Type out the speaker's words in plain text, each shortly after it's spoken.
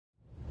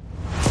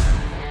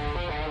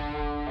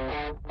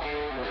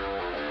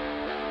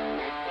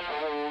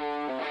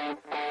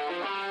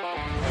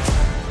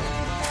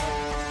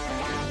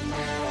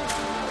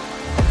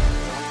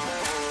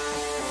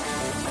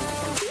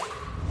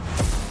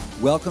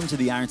Welcome to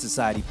the Iron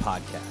Society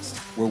podcast,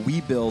 where we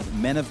build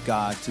men of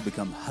God to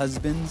become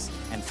husbands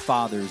and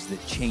fathers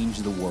that change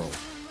the world.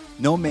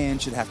 No man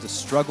should have to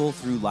struggle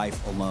through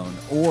life alone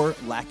or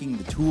lacking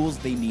the tools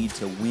they need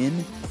to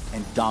win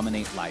and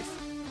dominate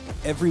life.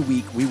 Every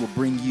week, we will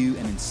bring you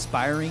an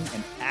inspiring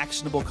and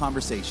actionable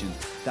conversation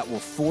that will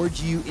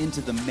forge you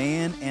into the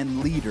man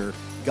and leader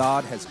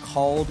God has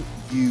called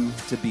you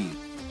to be.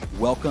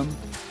 Welcome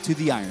to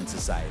the Iron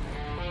Society.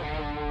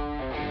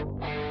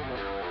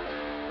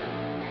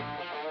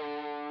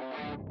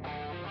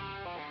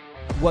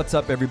 What's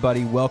up,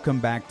 everybody? Welcome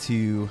back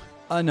to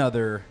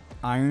another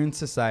Iron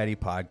Society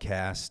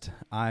podcast.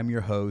 I'm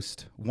your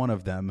host, one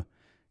of them,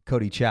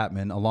 Cody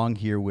Chapman, along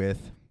here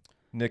with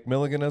Nick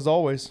Milligan, as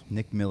always.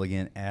 Nick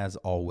Milligan, as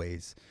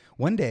always.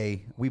 One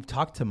day, we've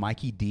talked to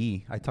Mikey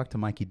D. I talked to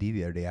Mikey D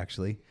the other day,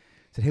 actually.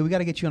 Said, hey, we got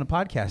to get you on a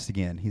podcast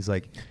again. He's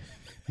like,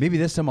 maybe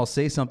this time I'll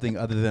say something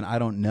other than I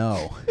don't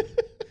know.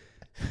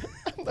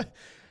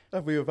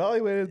 Have we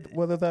evaluated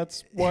whether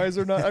that's wise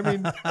or not? I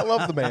mean, I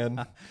love the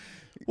man.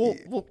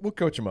 We'll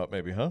coach him up,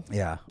 maybe, huh?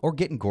 Yeah, or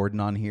getting Gordon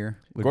on here.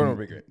 Gordon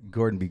would be great.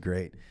 Gordon would be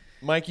great.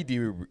 Mikey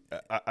D,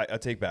 I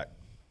take back.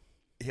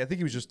 I think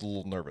he was just a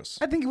little nervous.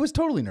 I think he was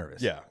totally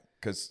nervous. Yeah,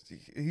 because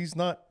he's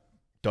not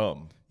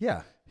dumb.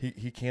 Yeah.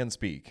 He can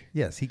speak.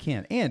 Yes, he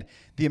can. And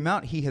the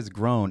amount he has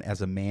grown as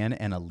a man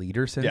and a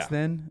leader since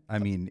then, I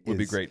mean, would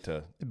be great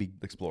to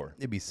explore.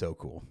 It'd be so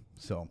cool.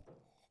 So,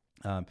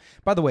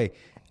 by the way,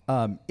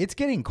 it's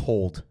getting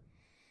cold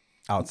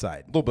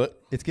outside. A little bit.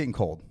 It's getting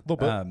cold. A little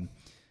bit.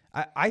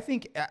 I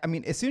think, I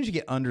mean, as soon as you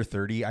get under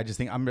 30, I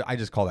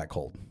just call that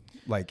cold.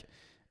 Like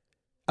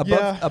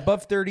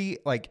above 30,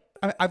 like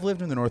I've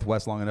lived in the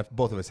Northwest long enough.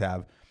 Both of us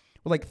have.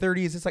 We're like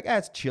 30s, it's like,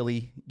 it's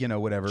chilly,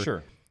 whatever.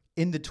 Sure.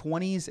 In the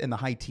 20s and the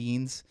high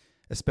teens,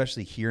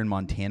 especially here in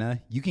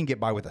Montana, you can get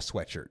by with a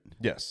sweatshirt.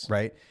 Yes.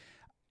 Right?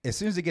 As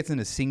soon as it gets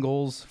into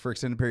singles for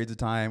extended periods of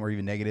time or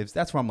even negatives,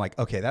 that's where I'm like,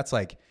 okay, that's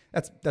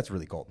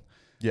really cold.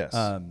 Yes.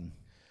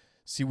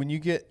 See, when you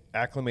get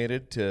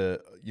acclimated to,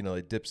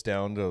 it dips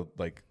down to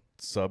like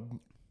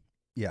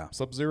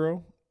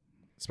sub-zero,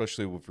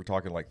 especially if we're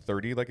talking like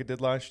 30 like it did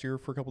last year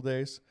for a couple of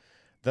days.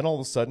 Then all of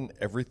a sudden,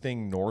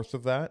 everything north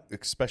of that,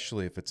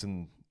 especially if it's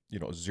in,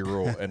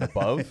 0 and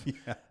above,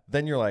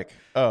 then you're like,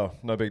 oh,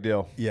 no big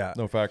deal. Yeah.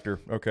 No factor.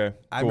 Okay.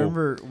 Cool. I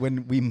remember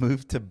when we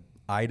moved to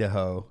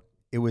Idaho,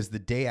 it was the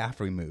day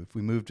after we moved.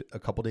 We moved a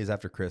couple days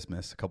after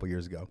Christmas a couple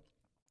years ago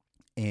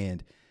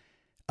and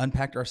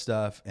unpacked our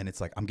stuff. And it's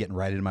like, I'm getting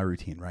right into my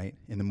routine, right?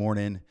 In the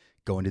morning,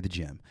 going to the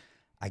gym.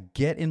 I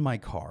get in my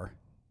car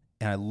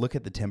and I look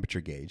at the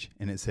temperature gauge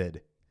and it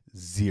said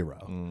 0.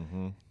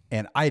 Mm-hmm.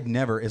 And I'd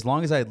never, as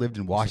long as I had lived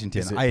in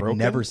Washington, I had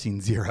never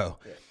seen 0.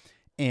 Yeah.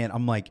 And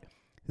I'm like,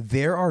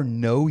 there are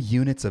no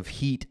units of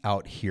heat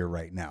out here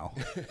right now.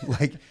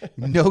 Like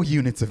no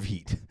units of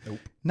heat. Nope.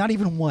 Not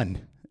even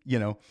one,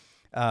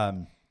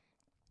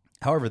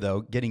 However,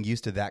 though, getting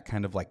used to that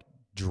kind of like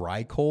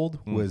dry cold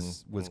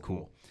was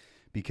cool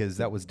because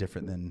that was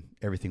different than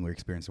everything we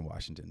experienced in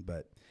Washington.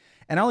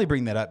 And I only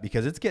bring that up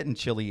because it's getting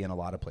chilly in a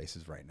lot of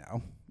places right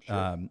now.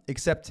 Sure.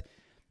 Except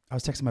I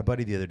was texting my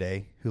buddy the other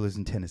day who lives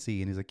in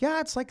Tennessee and he's like, yeah,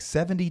 it's like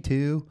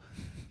 72.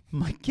 I'm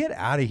like, get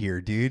out of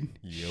here, dude.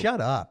 Yep. Shut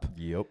up.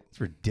 Yep.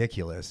 It's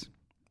ridiculous.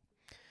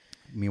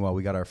 Meanwhile,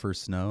 we got our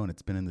first snow and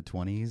it's been in the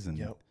 20s. And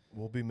yep.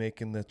 We'll be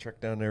making the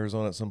trek down to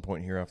Arizona at some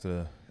point here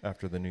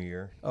after the new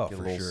year. Oh, get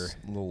for sure.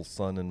 A little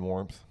sun and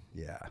warmth.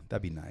 Yeah,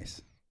 that'd be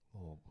nice. A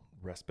little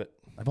respite.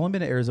 I've only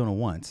been to Arizona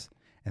once,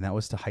 and that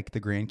was to hike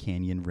the Grand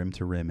Canyon rim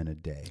to rim in a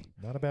day.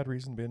 Not a bad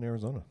reason to be in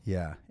Arizona.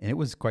 Yeah, and it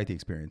was quite the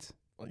experience.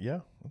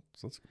 Yeah,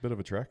 that's a bit of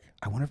a trek.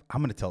 I'm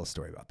going to tell a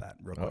story about that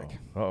real quick.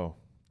 Uh-oh.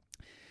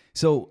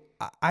 So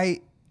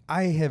I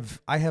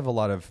have a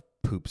lot of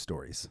poop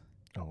stories.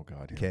 Oh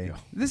God. Okay.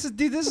 This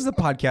is a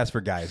podcast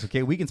for guys.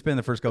 Okay. We can spend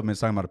the first couple minutes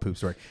talking about a poop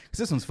story because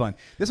this one's fun.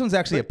 This one's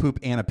actually a poop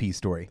and a pee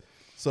story.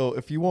 So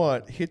if you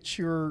want, hit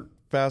your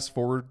fast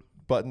forward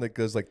button that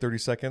goes like 30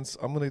 seconds.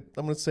 I'm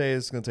gonna say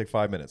it's gonna take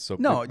 5 minutes. So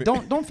no,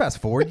 don't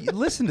fast forward.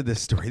 Listen to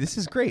this story. This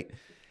is great.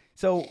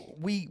 So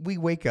we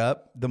wake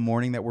up the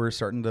morning that we're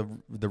starting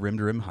the rim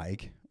to rim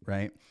hike,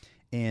 right?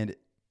 And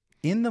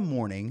in the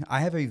morning,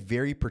 I have a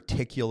very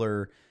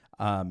particular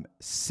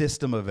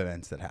system of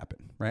events that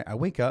happen, right? I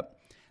wake up,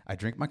 I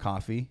drink my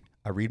coffee,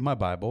 I read my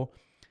Bible.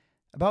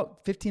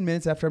 About 15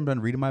 minutes after I'm done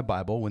reading my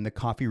Bible, when the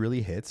coffee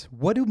really hits,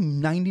 what do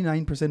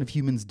 99% of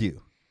humans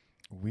do?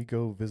 We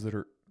go visit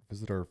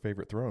our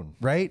favorite throne.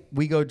 Right?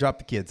 We go drop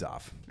the kids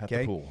off. At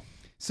the pool.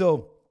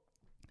 So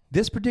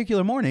this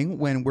particular morning,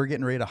 when we're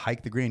getting ready to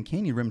hike the Grand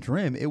Canyon rim to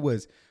rim, it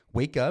was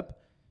wake up,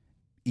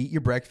 eat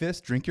your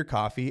breakfast, drink your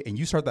coffee, and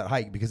you start that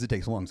hike because it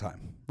takes a long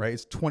time, right?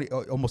 It's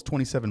almost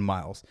 27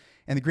 miles.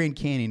 And the Grand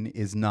Canyon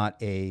is not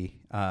the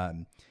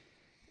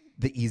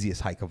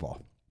easiest hike of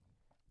all.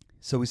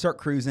 So we start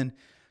cruising,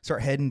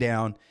 start heading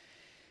down,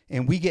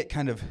 and we get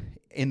kind of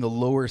in the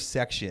lower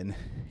section,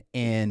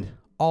 and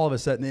all of a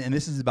sudden, and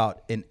this is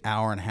about an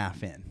hour and a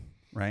half in,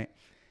 right?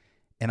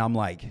 And I'm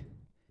like,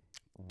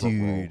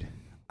 dude,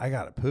 I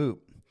got to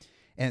poop.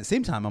 And at the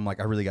same time, I'm like,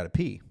 I really got to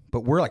pee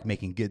but we're like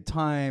making good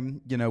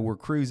time. You know, we're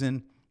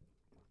cruising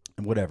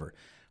and whatever.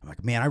 I'm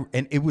like, man,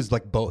 and it was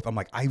like both. I'm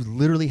like, I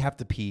literally have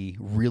to pee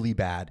really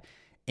bad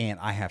and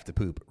I have to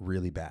poop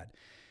really bad.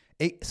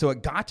 So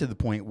it got to the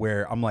point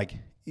where I'm like,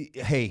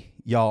 hey,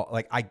 y'all,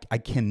 like I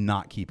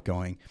cannot keep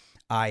going.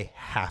 I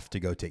have to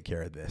go take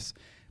care of this.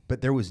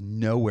 But there was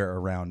nowhere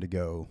around to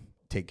go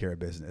take care of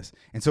business.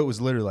 And so it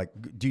was literally like,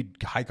 dude,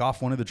 hike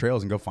off one of the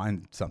trails and go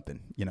find something,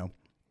 you know?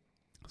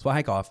 So I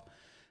hike off,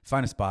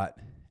 find a spot,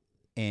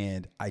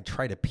 and I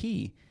try to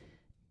pee,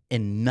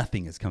 and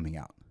nothing is coming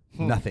out.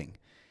 Nothing.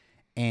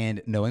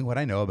 And knowing what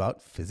I know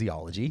about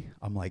physiology,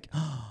 I'm like,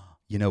 oh,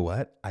 you know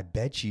what? I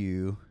bet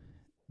you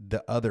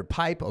the other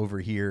pipe over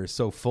here is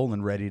so full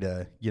and ready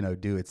to, you know,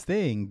 do its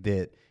thing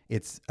that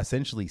it's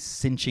essentially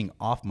cinching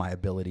off my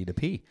ability to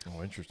pee.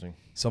 Oh, interesting.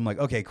 So I'm like,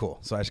 okay, cool.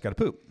 So I just got to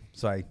poop.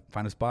 So I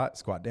find a spot,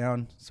 squat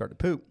down, start to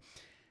poop.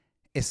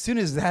 As soon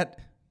as that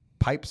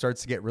pipe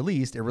starts to get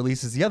released, it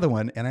releases the other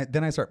one. And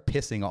then I start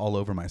pissing all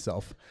over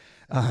myself.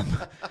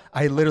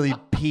 I literally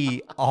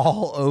pee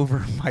all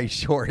over my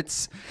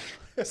shorts.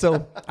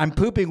 So I'm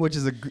pooping, which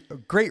is a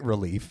great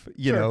relief,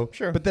 you know,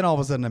 Sure. But then all of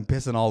a sudden I'm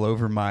pissing all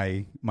over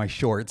my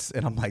shorts.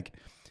 And I'm like,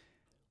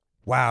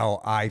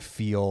 wow, I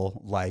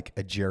feel like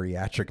a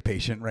geriatric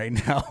patient right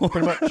now.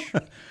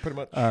 Pretty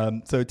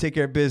much. So take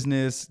care of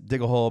business,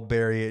 dig a hole,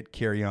 bury it,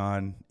 carry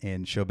on,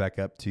 and show back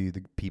up to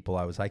the people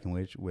I was hiking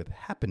with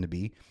happened to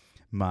be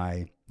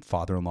my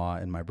father-in-law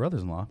and my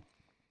brothers-in-law.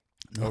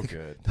 Oh,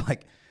 good. They're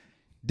like,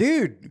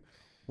 dude,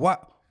 why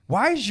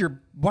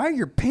are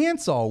your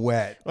pants all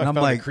wet? And I'm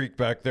like, a creek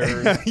back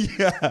there.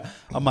 yeah.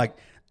 I'm like,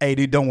 hey,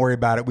 dude, don't worry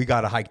about it. We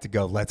got a hike to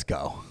go. Let's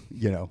go.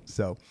 You know,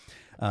 so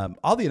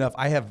oddly enough,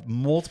 I have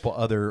multiple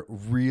other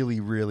really,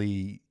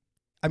 really,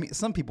 I mean,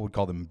 some people would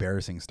call them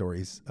embarrassing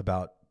stories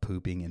about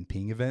pooping and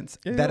peeing events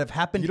that have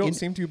happened. You don't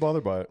seem too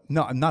bothered by it.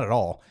 No, not at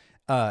all.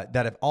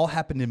 That have all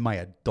happened in my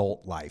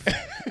adult life.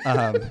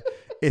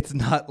 It's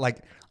not like,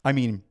 I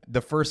mean,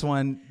 the first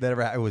one that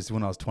ever happened was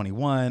when I was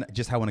 21. I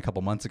just had one a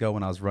couple months ago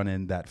when I was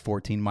running that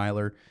 14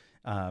 miler.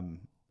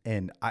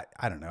 And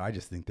I don't know. I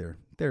just think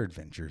they're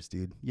adventures,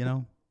 dude. You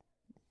know,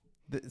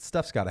 the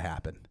stuff's got to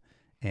happen.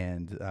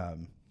 And,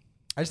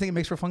 I just think it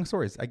makes for fun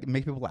stories. I can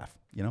make people laugh,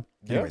 you know?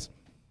 Yeah. Anyways,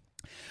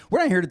 we're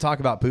not here to talk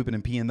about pooping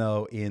and peeing,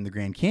 though, in the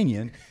Grand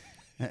Canyon.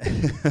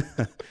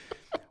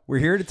 We're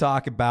here to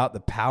talk about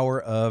the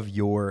power of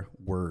your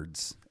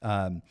words.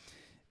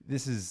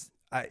 This is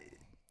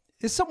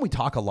something we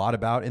talk a lot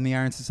about in the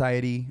Iron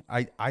Society.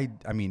 I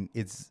mean,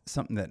 it's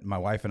something that my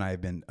wife and I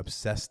have been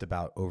obsessed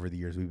about over the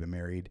years we've been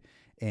married.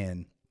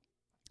 And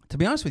to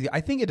be honest with you,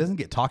 I think it doesn't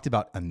get talked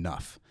about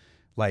enough.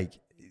 Like,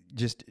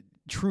 just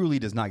truly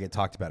does not get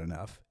talked about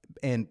enough.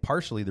 And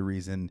partially the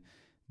reason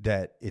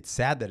that it's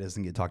sad that it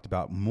doesn't get talked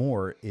about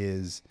more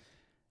is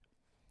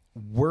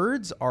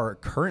words are a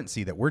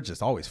currency that we're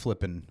just always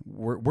flipping.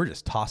 We're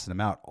just tossing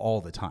them out all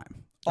the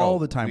time. All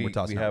the time we're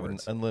tossing out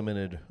words. We have an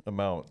unlimited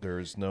amount. There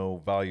is no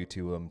value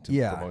to them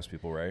for most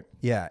people, right?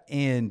 Yeah.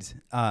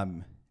 And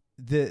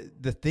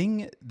the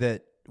thing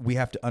that we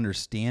have to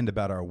understand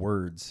about our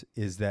words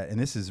is that, and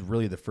this is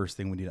really the first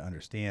thing we need to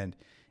understand,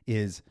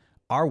 is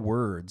our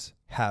words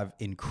have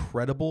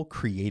incredible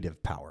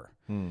creative power.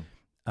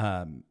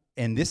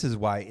 And this is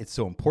why it's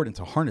so important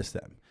to harness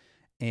them.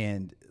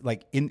 And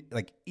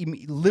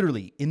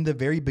literally in the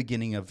very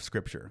beginning of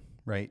Scripture,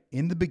 right?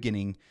 In the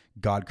beginning,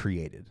 God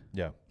created.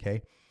 Yeah.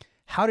 Okay.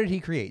 How did he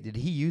create? Did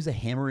he use a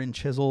hammer and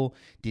chisel?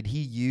 Did he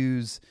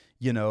use,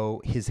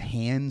 his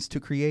hands to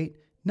create?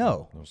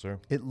 No. No, sir.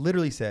 It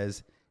literally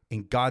says,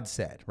 and God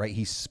said, right?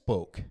 He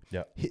spoke.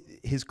 Yeah.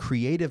 His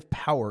creative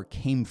power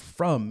came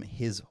from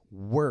his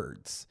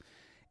words.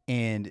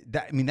 And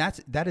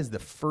that is the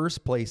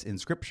first place in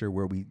Scripture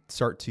where we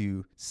start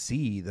to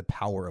see the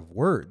power of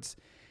words.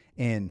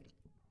 And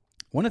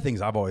one of the things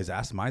I've always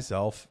asked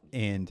myself,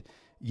 and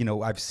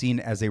I've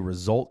seen as a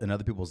result in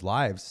other people's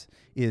lives,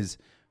 is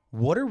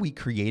what are we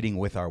creating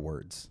with our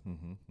words?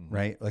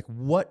 Right? Like,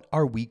 what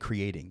are we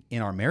creating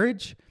in our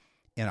marriage,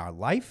 in our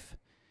life,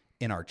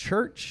 in our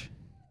church,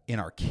 in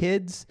our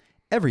kids,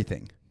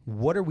 everything?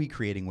 What are we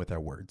creating with our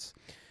words?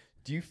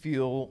 Do you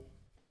feel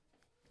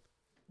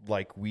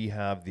like we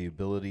have the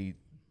ability,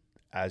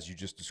 as you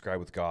just described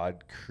with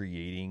God,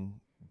 creating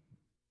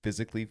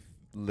physically,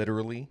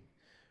 literally?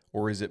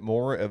 Or is it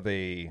more of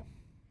when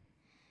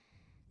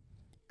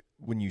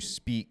you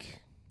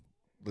speak,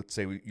 let's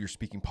say you're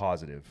speaking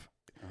positive,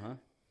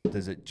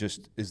 is there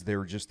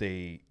just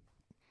I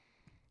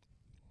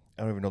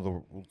don't even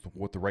know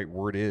what the right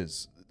word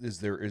is. Is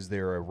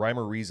there a rhyme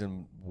or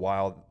reason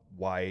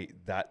why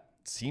that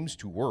seems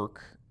to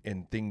work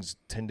and things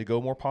tend to go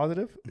more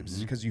positive? Is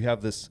it because you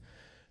have this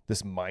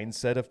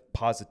mindset of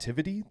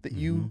positivity that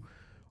you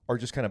are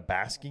just kind of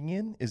basking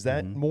in? Is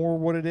that more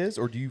what it is?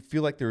 Or do you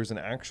feel like there is an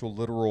actual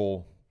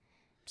literal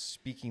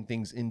speaking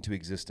things into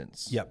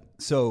existence? Yep.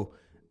 So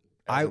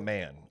as a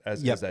man,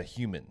 as a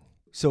human.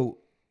 So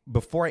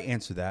before I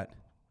answer that,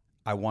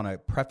 I want to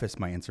preface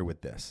my answer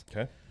with this.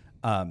 Okay.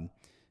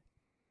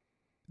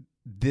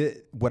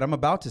 What I'm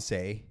about to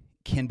say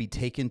can be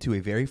taken to a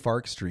very far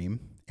extreme,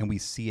 and we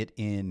see it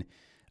in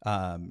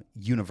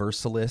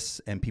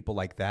universalists and people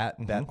like that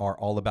that are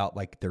all about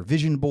like their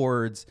vision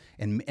boards,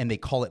 and they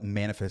call it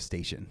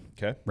manifestation.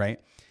 Okay. Right?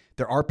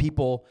 There are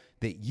people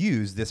that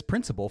use this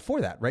principle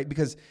for that, right?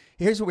 Because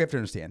here's what we have to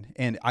understand,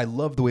 and I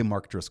love the way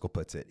Mark Driscoll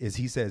puts it, is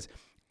he says,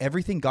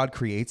 everything God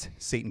creates,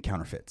 Satan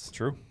counterfeits.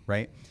 True.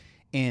 Right?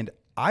 And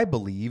I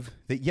believe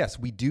that, yes,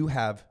 we do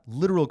have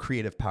literal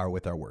creative power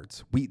with our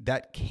words.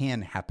 That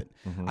can happen.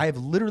 I have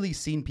literally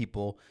seen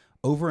people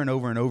over and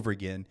over and over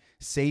again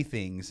say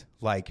things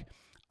like,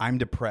 I'm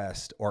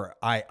depressed, or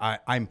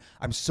I'm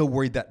so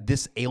worried that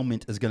this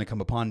ailment is going to come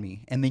upon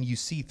me. And then you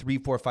see 3,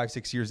 4, 5,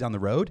 6 years down the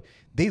road,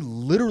 they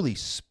literally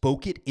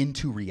spoke it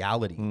into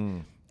reality,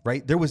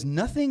 right? There was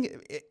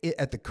nothing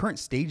at the current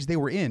stage they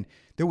were in.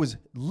 There was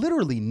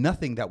literally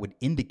nothing that would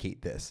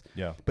indicate this.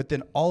 Yeah. But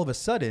then all of a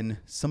sudden,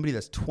 somebody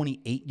that's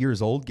 28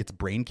 years old gets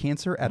brain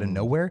cancer out of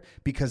nowhere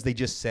because they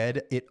just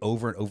said it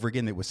over and over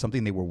again. It was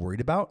something they were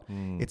worried about.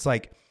 It's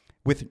like,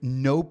 with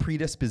no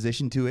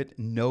predisposition to it,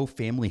 no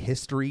family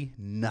history,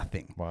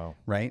 nothing. Wow.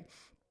 Right?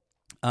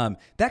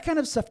 That kind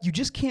of stuff, you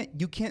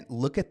can't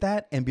look at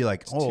that and be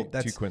like,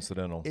 that's too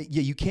coincidental.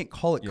 Yeah, you can't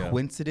call it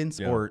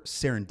coincidence or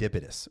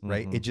serendipitous,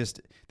 right? It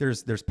just,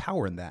 there's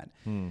power in that.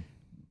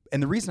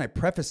 And the reason I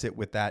preface it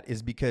with that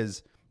is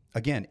because,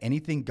 again,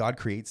 anything God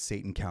creates,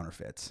 Satan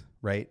counterfeits,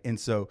 right? And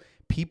so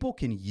people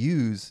can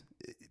use,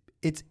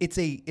 it's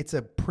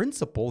a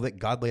principle that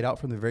God laid out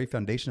from the very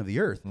foundation of the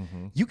earth.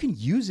 You can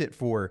use it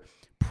for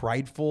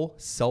prideful,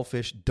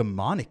 selfish,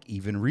 demonic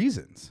even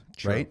reasons,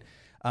 right?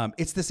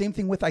 It's the same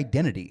thing with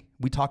identity.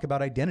 We talk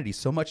about identity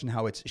so much and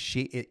how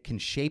it can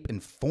shape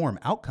and form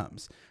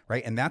outcomes,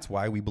 right? And that's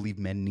why we believe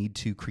men need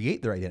to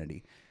create their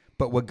identity.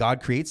 But what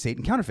God creates,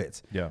 Satan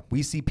counterfeits. Yeah.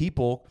 We see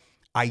people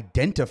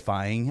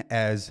identifying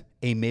as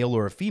a male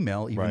or a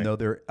female, even though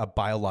they're a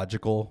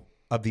biological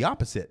of the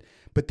opposite.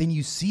 But then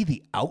you see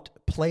the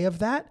outplay of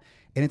that,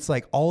 and it's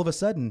like all of a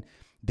sudden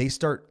they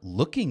start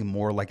looking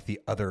more like the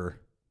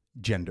other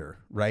gender,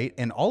 right?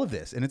 And all of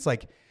this, and it's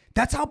like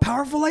that's how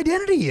powerful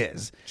identity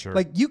is. Sure.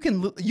 Like you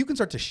can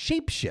start to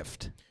shape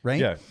shift, right?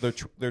 Yeah,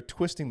 they're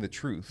twisting the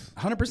truth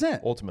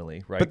 100%.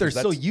 ultimately, right? But they're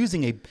still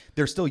using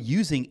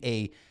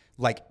a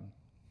like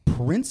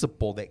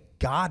principle that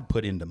God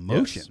put into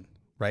motion,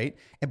 right?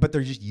 But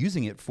they're just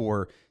using it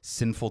for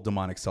sinful,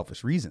 demonic,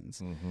 selfish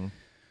reasons.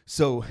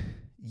 So,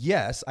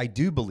 yes, I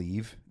do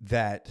believe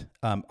that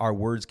our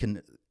words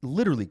can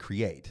literally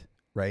create,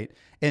 right?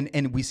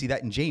 And we see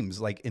that in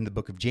James, like in the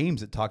book of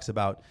James, it talks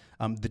about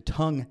the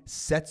tongue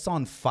sets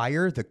on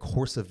fire the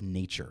course of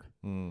nature,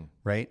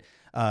 right?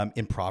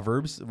 In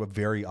Proverbs, a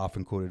very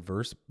often quoted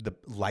verse, the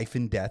life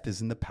and death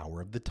is in the power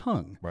of the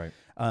tongue, right?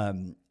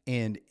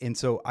 And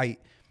so I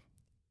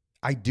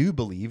do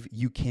believe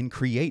you can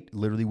create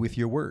literally with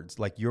your words.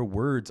 Like your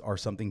words are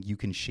something you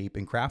can shape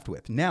and craft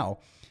with. Now,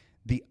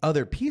 the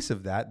other piece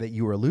of that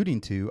you were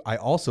alluding to, I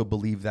also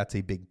believe that's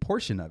a big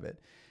portion of it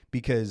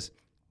because,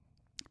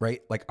 right,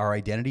 like our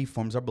identity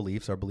forms our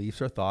beliefs are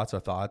thoughts,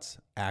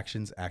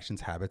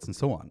 actions, habits, and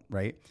so on,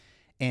 right?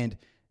 And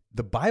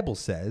the Bible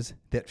says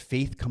that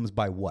faith comes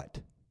by what?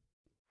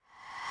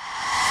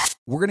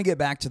 We're going to get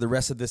back to the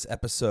rest of this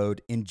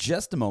episode in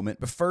just a moment,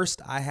 but first,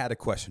 I had a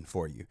question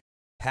for you.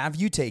 Have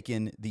you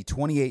taken the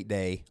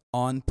 28-day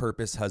On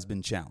Purpose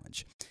Husband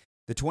Challenge?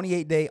 The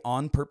 28-day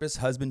On Purpose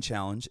Husband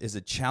Challenge is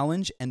a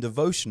challenge and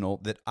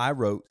devotional that I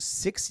wrote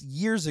 6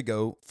 years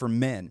ago for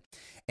men,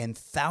 and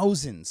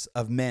thousands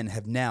of men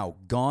have now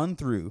gone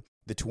through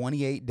the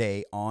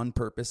 28-day On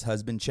Purpose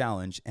Husband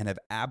Challenge and have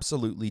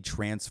absolutely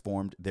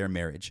transformed their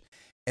marriage.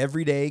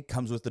 Every day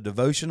comes with a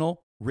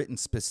devotional written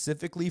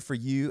specifically for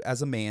you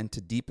as a man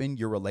to deepen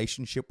your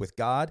relationship with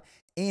God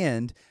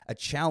and a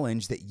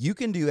challenge that you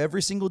can do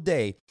every single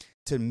day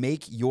to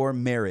make your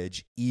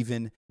marriage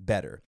even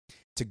better.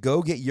 To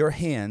go get your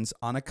hands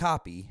on a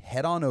copy,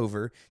 head on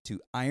over to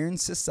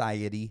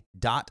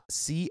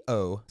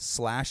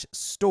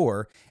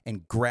ironsociety.co/store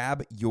and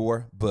grab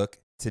your book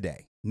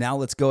today. Now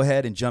let's go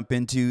ahead and jump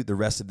into the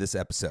rest of this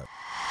episode.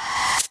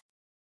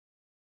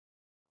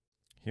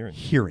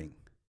 Hearing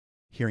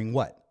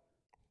what?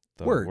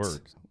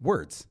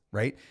 Words,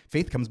 right?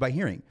 Faith comes by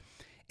hearing.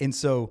 And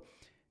so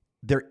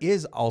there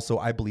is also,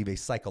 I believe, a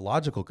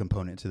psychological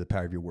component to the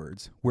power of your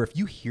words, where if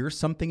you hear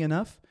something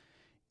enough,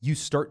 you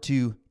start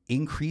to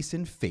increase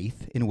in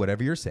faith in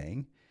whatever you're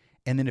saying.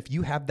 And then if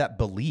you have that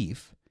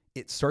belief,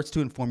 it starts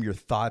to inform your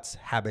thoughts,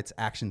 habits,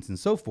 actions, and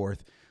so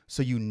forth.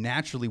 So you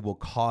naturally will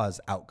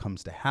cause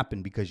outcomes to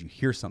happen because you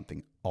hear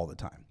something all the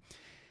time.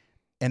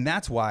 And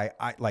that's why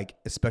I like,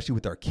 especially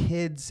with our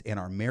kids and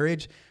our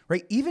marriage,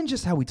 right? Even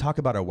just how we talk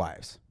about our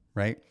wives,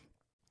 right?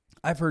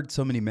 I've heard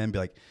so many men be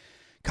like,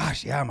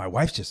 gosh, yeah, my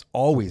wife's just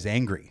always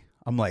angry.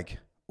 I'm like,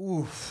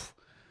 oof,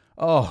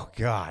 oh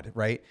God,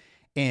 right?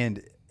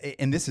 And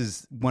this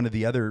is one of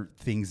the other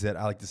things that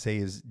I like to say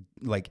is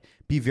like,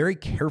 be very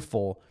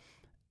careful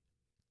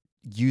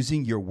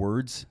using your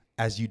words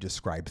as you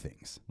describe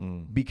things,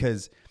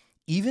 because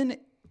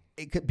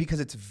because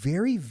it's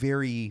very,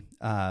 very,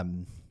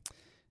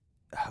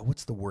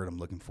 what's the word I'm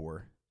looking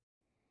for?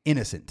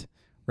 Innocent,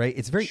 right?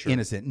 It's very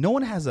innocent. No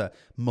one has a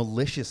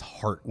malicious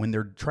heart when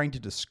they're trying to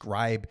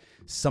describe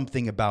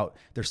something about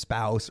their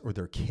spouse or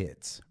their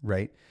kids,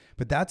 right?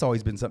 But that's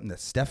always been something that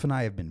Steph and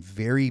I have been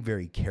very,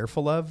 very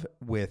careful of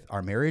with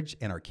our marriage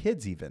and our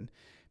kids even,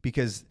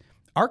 because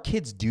our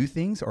kids do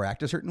things or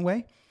act a certain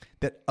way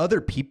that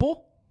other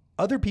people,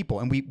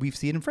 and we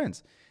see it in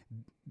friends,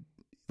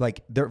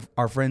 like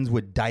our friends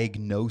would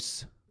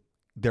diagnose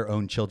their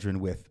own children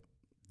with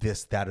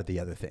this, that, or the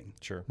other thing.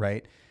 Sure.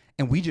 Right.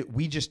 And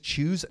we just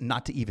choose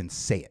not to even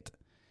say it.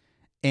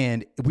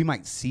 And we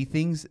might see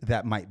things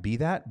that might be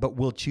that, but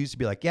we'll choose to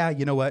be like, yeah,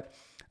 you know what?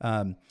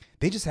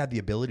 They just have the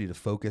ability to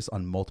focus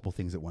on multiple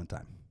things at one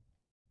time.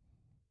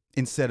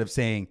 Instead of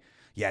saying,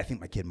 yeah, I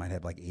think my kid might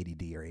have like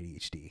ADD or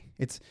ADHD.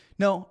 It's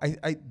no,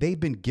 they've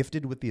been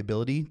gifted with the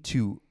ability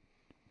to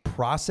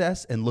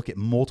process and look at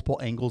multiple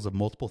angles of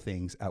multiple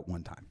things at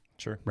one time.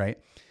 Sure. Right.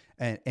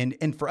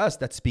 And for us,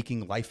 that's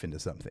speaking life into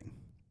something.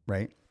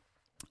 Right.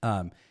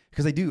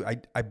 Because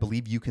I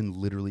believe you can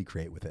literally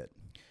create with it.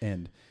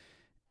 And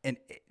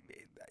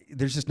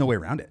there's just no way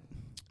around it.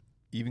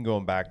 Even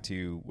going back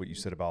to what you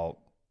said about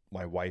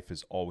my wife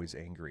is always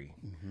angry.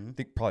 Mm-hmm. I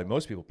think probably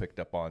most people picked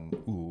up on,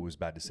 ooh, it was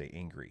bad to say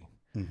angry.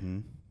 Mm-hmm.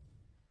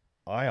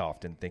 I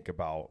often think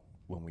about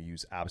when we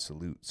use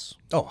absolutes.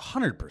 Oh,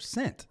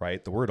 100%.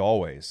 Right? The word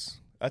always.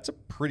 That's a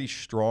pretty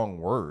strong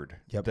word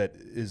that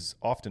is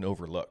often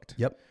overlooked.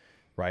 Yep.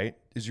 Right?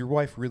 Is your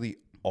wife really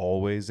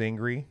always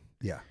angry?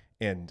 Yeah.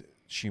 And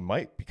she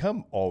might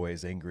become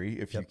always angry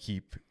if you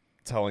keep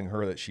telling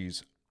her that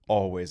she's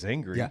always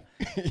angry. Yeah.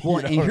 Well,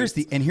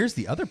 and here's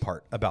the other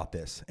part about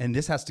this, and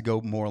this has to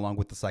go more along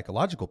with the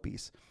psychological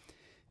piece.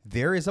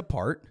 There is a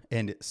part,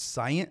 and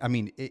science. I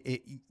mean,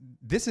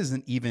 this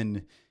isn't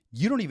even.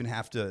 You don't even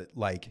have to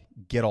like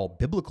get all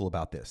biblical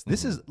about this.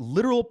 This is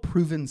literal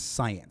proven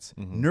science.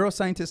 Mm-hmm.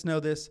 Neuroscientists know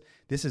this.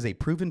 This is a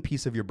proven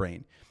piece of your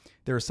brain.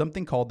 There is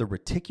something called the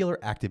reticular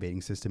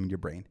activating system in your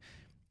brain.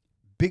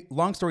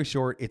 Long story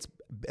short, it's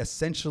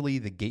essentially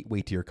the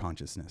gateway to your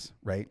consciousness,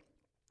 right?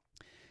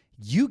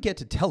 You get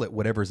to tell it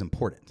whatever is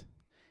important.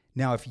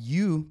 Now, if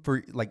you,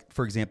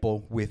 for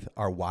example, with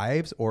our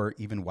wives or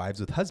even wives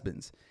with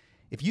husbands,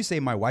 if you say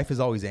my wife is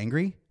always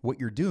angry, what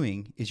you're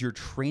doing is you're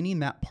training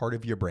that part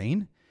of your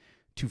brain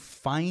to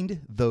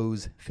find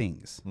those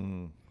things.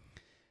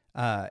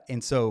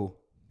 And so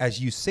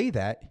as you say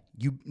that,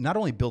 you not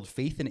only build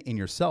faith in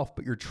yourself,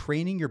 but you're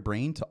training your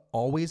brain to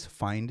always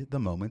find the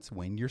moments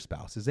when your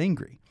spouse is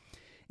angry.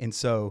 And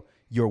so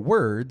your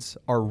words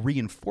are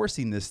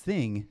reinforcing this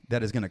thing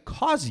that is going to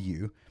cause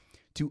you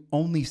to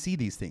only see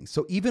these things.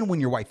 So even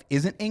when your wife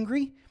isn't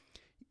angry,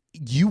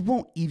 you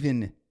won't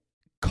even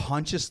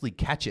consciously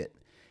catch it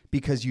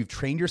because you've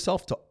trained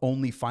yourself to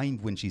only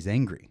find when she's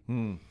angry.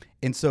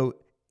 And so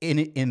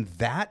in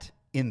that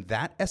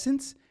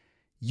essence,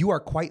 you are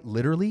quite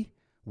literally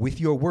with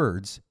your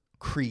words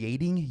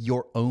creating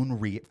your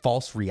own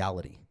false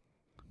reality,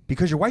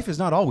 because your wife is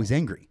not always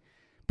angry,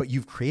 but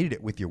you've created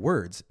it with your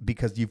words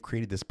because you've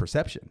created this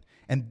perception.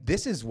 And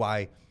this is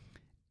why,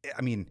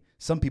 I mean,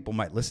 some people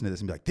might listen to this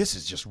and be like, this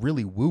is just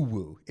really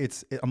woo-woo.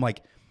 I'm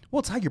like,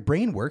 well, it's how your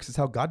brain works. It's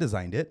how God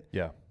designed it.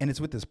 Yeah. And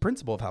it's with this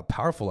principle of how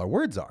powerful our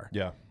words are.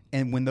 Yeah.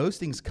 And when those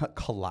things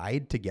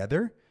collide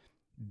together,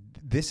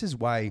 this is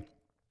why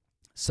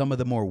some of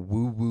the more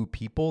woo-woo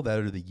people that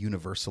are the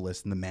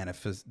universalists and the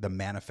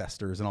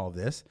manifestors and all of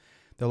this,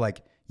 they're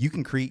like, you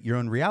can create your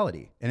own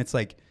reality. And it's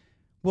like,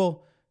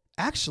 well,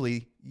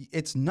 actually,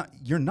 it's not.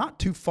 You're not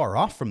too far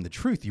off from the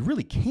truth. You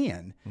really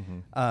can.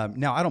 Mm-hmm.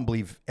 Now, I don't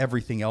believe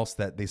everything else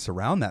that they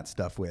surround that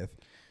stuff with,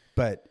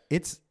 but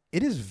it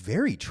is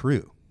very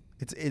true.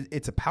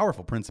 It's a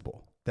powerful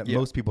principle that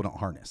most people don't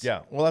harness.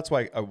 Yeah. Well, that's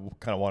why I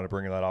kind of want to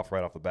bring that off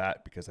right off the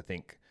bat, because I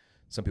think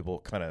some people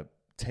kind of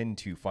tend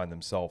to find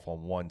themselves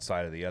on one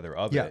side or the other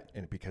of it,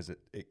 and because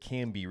it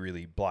can be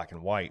really black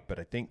and white, but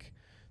I think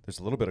there's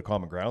a little bit of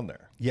common ground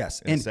there.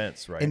 Yes. In a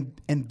sense, right?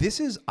 And this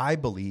is, I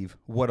believe,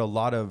 what a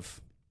lot of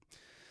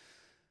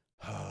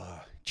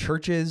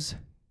churches,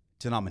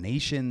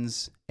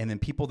 denominations, and then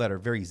people that are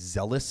very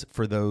zealous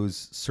for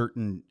those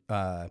certain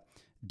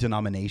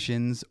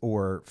denominations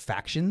or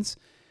factions,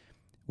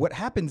 what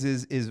happens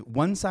is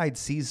one side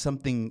sees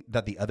something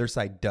that the other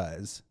side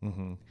does,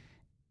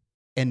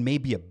 and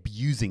maybe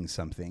abusing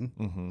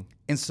something.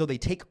 And so they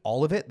take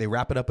all of it, they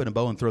wrap it up in a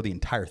bow and throw the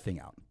entire thing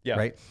out. Yeah.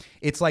 Right.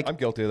 It's like, I'm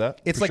guilty of that.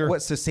 It's like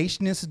what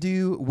cessationists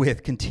do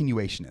with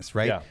continuationists,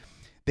 right? Yeah.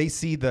 They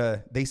see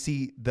the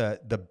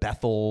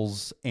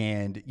Bethels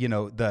and, you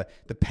know, the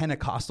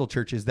Pentecostal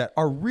churches that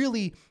are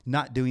really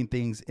not doing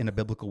things in a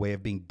biblical way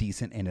of being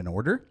decent and in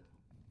order.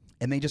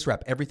 And they just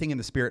wrap everything in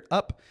the spirit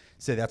up,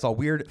 say that's all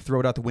weird, throw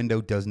it out the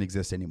window, doesn't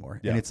exist anymore.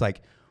 Yeah. And it's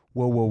like,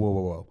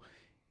 whoa.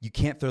 You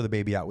can't throw the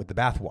baby out with the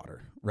bathwater,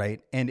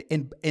 right? And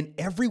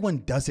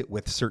everyone does it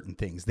with certain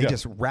things. They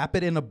just wrap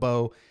it in a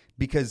bow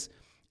because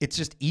it's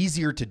just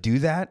easier to do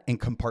that and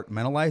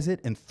compartmentalize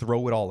it and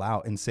throw it all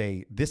out and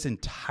say this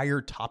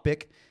entire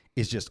topic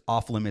is just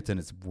off limits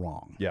and it's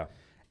wrong. Yeah.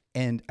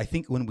 And I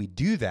think when we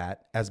do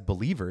that as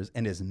believers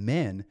and as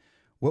men,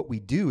 what we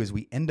do is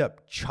we end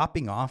up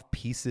chopping off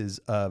pieces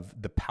of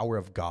the power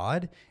of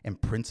God and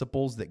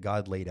principles that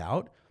God laid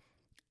out.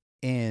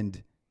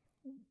 And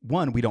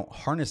one, we don't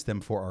harness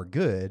them for our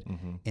good.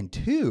 And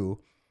two,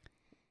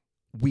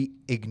 we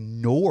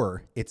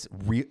ignore its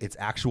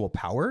actual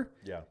power.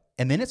 Yeah.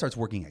 And then it starts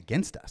working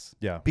against us.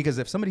 Yeah. Because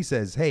if somebody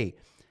says, hey,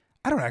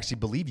 I don't actually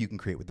believe you can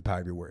create with the power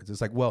of your words.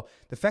 It's like, well,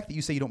 the fact that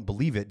you say you don't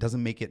believe it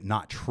doesn't make it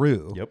not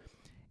true. Yep.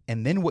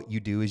 And then what you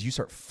do is you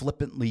start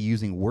flippantly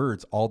using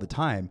words all the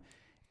time.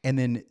 And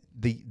then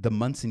the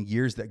months and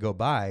years that go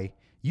by,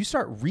 you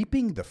start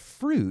reaping the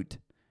fruit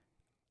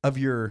of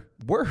your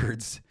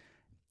words.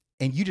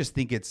 And you just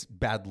think it's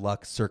bad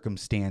luck,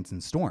 circumstance,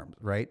 and storms,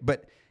 right?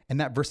 And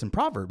that verse in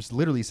Proverbs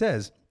literally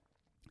says,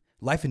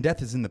 life and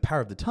death is in the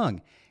power of the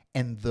tongue,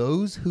 and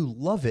those who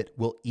love it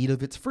will eat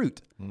of its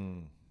fruit.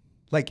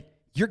 Like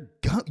you're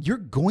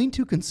going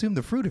to consume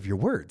the fruit of your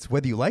words,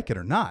 whether you like it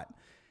or not,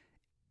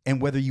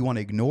 and whether you want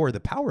to ignore the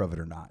power of it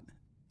or not.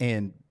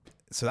 And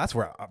so that's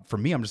where, for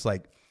me, I'm just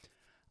like,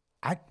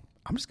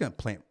 I'm just going to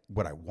plant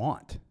what I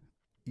want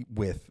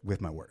with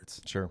my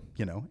words. Sure.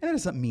 And that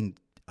doesn't mean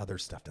other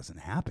stuff doesn't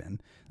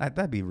happen.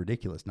 That'd be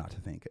ridiculous not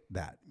to think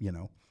that,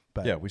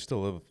 But yeah, we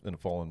still live in a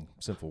fallen,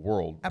 sinful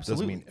world.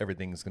 Absolutely. Doesn't mean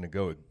everything's going to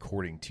go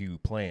according to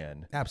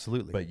plan.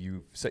 Absolutely. But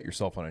you've set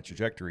yourself on a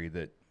trajectory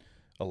that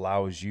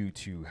allows you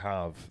to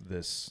have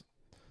this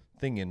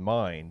thing in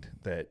mind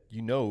that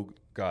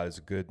God is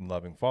a good and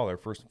loving Father,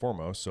 first and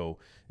foremost. So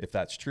if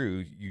that's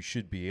true, you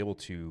should be able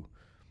to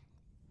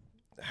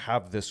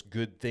have this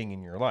good thing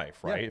in your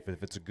life, right? Yeah.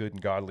 If it's a good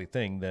and godly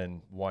thing,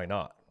 then why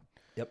not?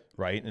 Yep.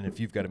 Right. And if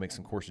you've got to make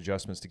some course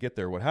adjustments to get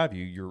there, what have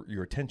you,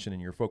 your attention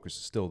and your focus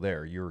is still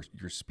there. You're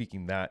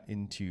speaking that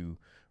into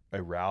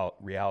a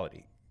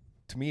reality.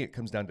 To me, it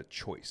comes down to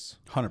choice.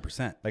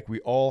 100%. Like we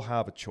all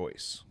have a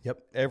choice. Yep.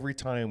 Every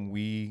time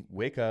we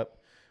wake up,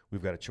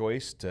 we've got a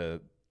choice to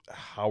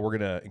how we're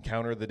going to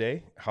encounter the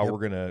day, how we're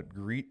going to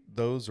greet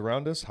those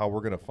around us, how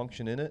we're going to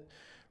function in it.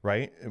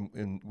 Right.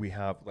 And we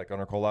have, like on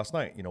our call last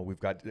night, we've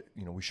got,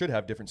 we should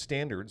have different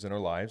standards in our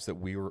lives that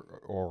we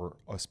are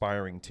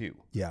aspiring to.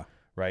 Yeah.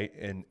 Right.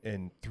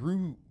 And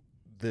through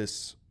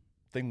this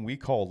thing we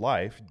call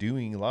life,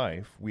 doing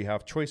life, we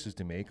have choices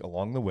to make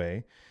along the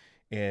way.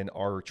 And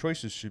our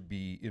choices should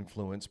be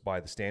influenced by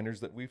the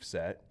standards that we've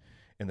set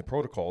and the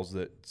protocols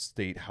that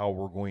state how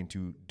we're going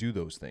to do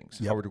those things,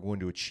 how we're going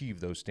to achieve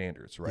those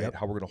standards, right?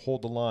 How we're going to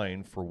hold the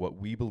line for what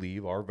we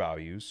believe, our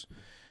values.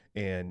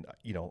 And,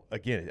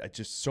 again, it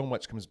just so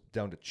much comes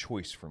down to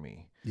choice for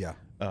me. Yeah.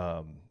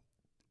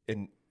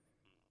 And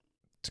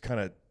to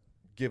kind of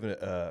give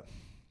an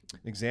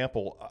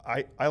example,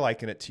 I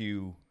liken it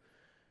to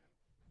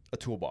a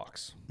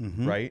toolbox,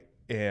 right?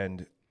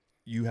 And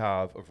you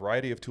have a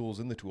variety of tools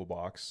in the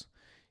toolbox.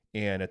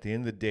 And at the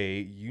end of the day,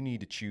 you need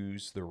to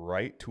choose the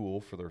right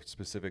tool for the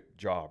specific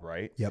job,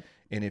 right? Yep.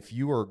 And if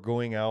you are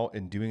going out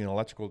and doing an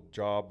electrical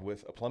job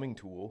with a plumbing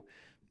tool,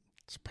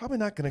 it's probably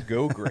not going to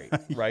go great,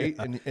 right?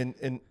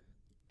 And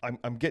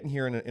I'm getting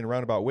here in a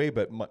roundabout way,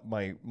 but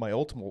my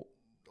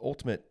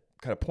ultimate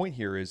kind of point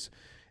here is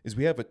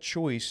we have a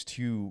choice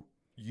to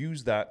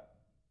use that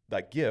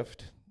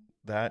gift,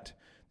 that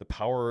the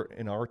power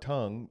in our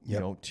tongue,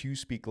 to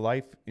speak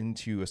life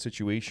into a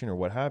situation or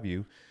what have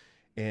you.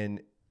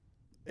 And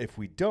if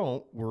we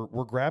don't,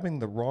 we're grabbing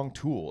the wrong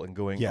tool and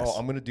going, oh,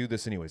 I'm going to do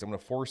this anyways. I'm going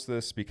to force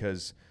this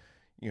because,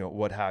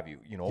 what have you,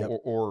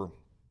 or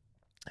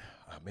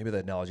maybe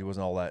that analogy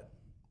wasn't all that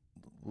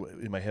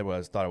in my head. What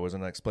I thought I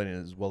wasn't explaining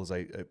it as well as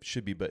I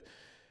should be, but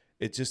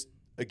it just,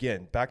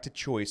 again, back to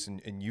choice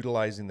and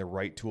utilizing the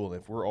right tool.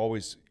 And if we're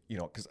always,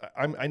 because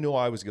I know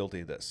I was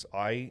guilty of this.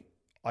 I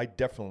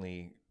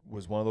definitely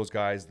was one of those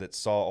guys that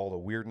saw all the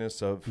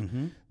weirdness of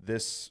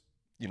this,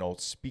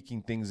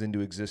 speaking things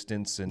into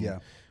existence and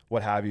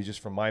what have you,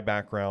 just from my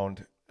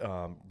background,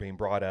 being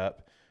brought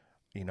up.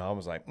 I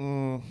was like,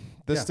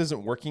 this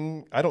isn't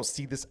working. I don't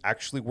see this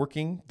actually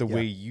working the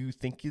way you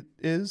think it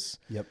is.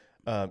 Yep.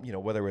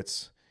 Whether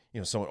it's,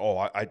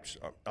 someone,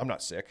 I'm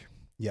not sick.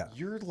 Yeah.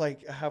 You're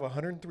like, I have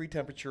 103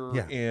 temperature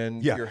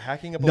and you're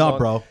hacking up a No, lung.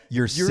 bro,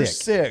 you're sick.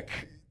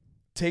 Sick.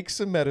 Take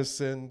some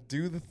medicine,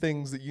 do the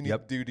things that you need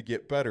to do to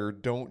get better.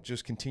 Don't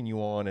just continue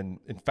on and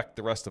infect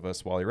the rest of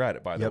us while you're at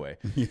it, by the way.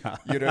 Yeah.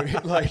 You know what I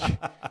mean? Like,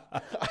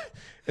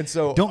 and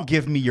so don't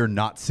give me your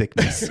not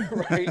sickness.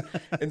 right.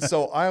 And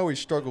so I always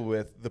struggle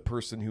with the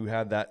person who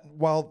had that,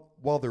 while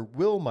their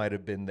will might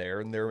have been there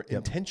and their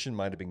intention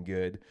might have been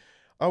good.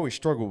 I always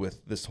struggle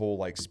with this whole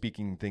like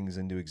speaking things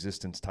into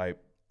existence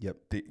type,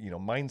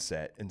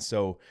 mindset. And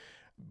so,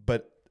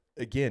 but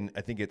again,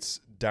 I think it's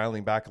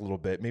dialing back a little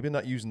bit, maybe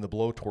not using the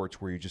blowtorch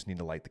where you just need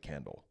to light the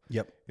candle.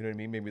 Yep. You know what I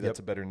mean? Maybe that's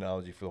a better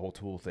analogy for the whole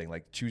tool thing,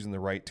 like choosing the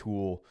right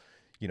tool,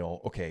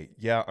 okay,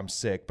 I'm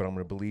sick, but I'm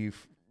going to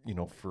believe,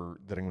 for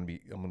that I'm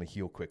going to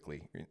heal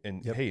quickly.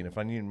 And hey, and if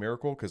I need a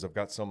miracle, cause I've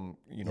got some,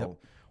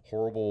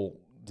 horrible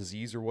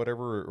disease or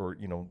whatever,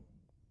 or,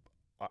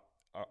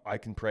 I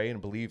can pray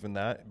and believe in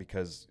that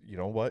because you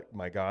know what,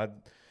 my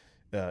God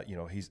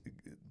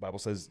Bible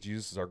says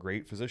Jesus is our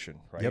great physician,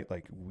 right? Yep.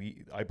 Like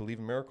I believe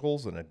in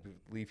miracles, and I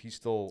believe he's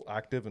still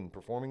active and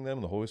performing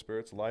them. The Holy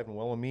Spirit's alive and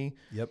well in me.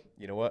 Yep.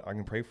 You know what? I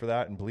can pray for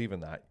that and believe in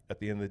that. At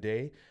the end of the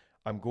day,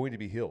 I'm going to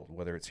be healed,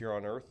 whether it's here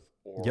on earth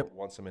or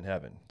once I'm in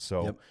heaven.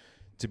 So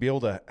to be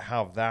able to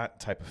have that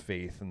type of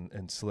faith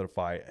and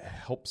solidify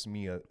helps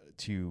me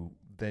to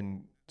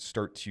then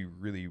start to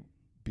really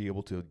be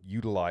able to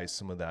utilize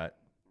some of that.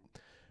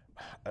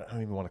 I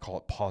don't even want to call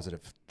it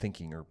positive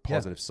thinking or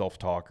positive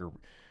self-talk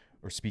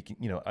or speaking.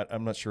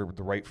 I'm not sure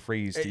the right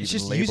phrase to It's even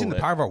just label using the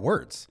power of our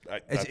words.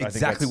 It's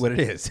exactly what it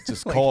is.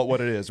 Just call it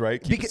what it is,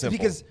 right? Keep it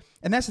simple.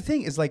 And that's the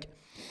thing is like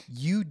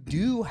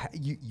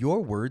your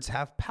words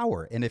have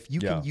power. And if you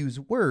can use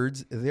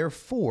words,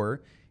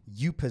 therefore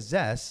you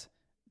possess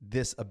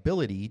this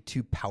ability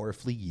to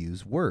powerfully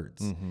use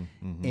words.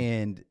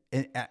 And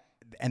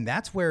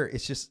that's where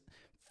it's just,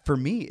 for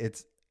me,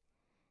 it's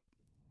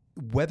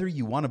whether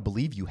you want to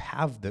believe you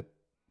have the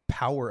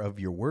power of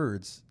your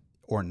words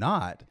or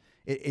not,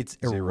 it's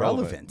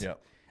irrelevant.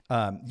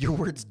 Your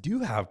words do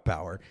have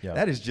power.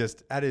 That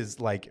is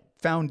like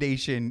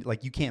foundation.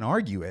 Like you can't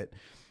argue it.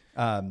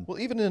 Well,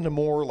 even in a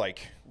more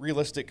like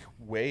realistic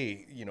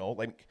way,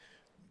 like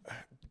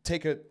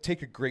take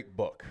a great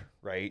book,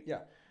 right? Yeah.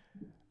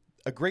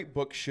 A great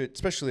book should,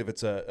 especially if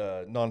it's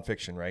a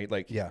nonfiction, right?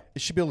 Like, it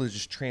should be able to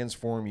just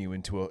transform you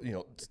into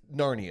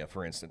Narnia,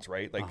 for instance,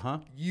 right? Like,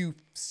 you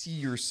see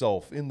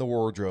yourself in the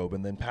wardrobe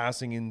and then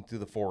passing into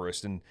the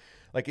forest, and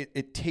like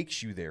it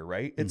takes you there,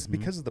 right? It's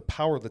because of the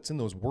power that's in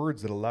those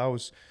words that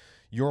allows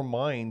your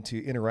mind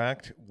to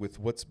interact with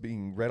what's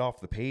being read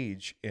off the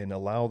page and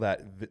allow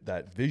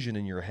that vision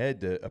in your head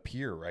to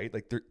appear, right?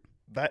 Like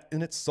that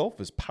in itself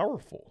is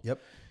powerful. Yep.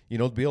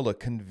 To be able to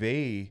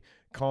convey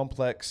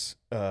complex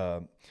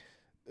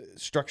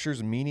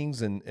structures and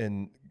meanings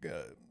and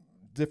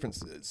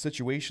different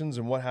situations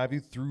and what have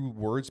you through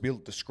words, be able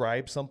to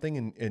describe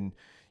something. And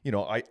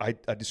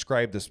I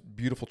described this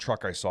beautiful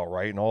truck I saw,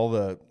 right? And all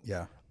the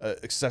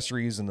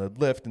accessories and the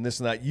lift and this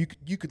and that.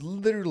 You could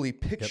literally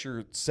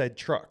picture said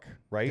truck,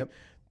 right?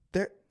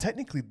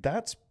 Technically,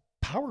 that's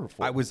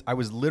powerful. I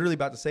was literally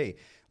about to say,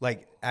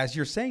 like, as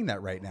you're saying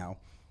that right now,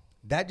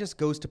 that just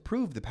goes to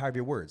prove the power of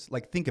your words.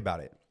 Like, think about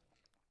it,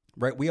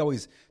 right?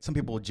 Some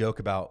people joke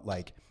about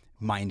like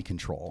mind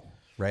control,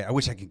 right? I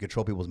wish I could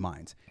control people's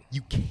minds.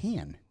 You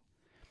can.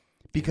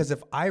 Because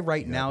if I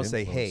right now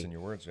say, hey, in your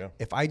words,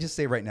 if I just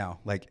say right now,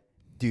 like,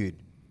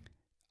 dude,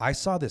 I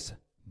saw this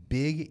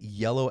big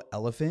yellow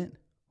elephant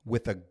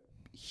with a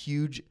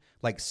huge,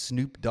 like,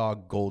 Snoop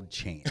Dogg gold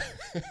chain,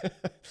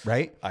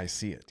 right? I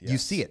see it. Yes. You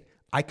see it.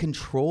 I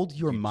controlled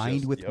your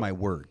mind with my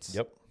words.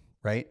 Yep.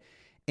 Right.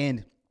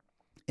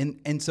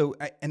 And so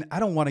I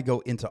don't want to go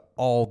into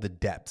all the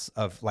depths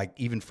of like,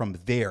 even from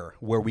there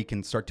where we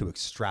can start to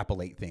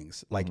extrapolate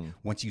things. Like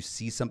once you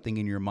see something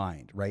in your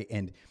mind, right?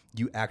 And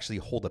you actually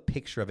hold a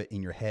picture of it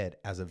in your head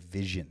as a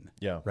vision.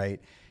 Yeah.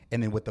 Right.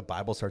 And then what the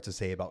Bible starts to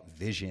say about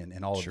vision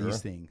and all of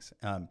these things.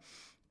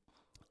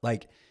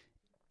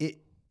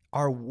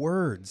 Our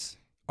words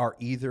are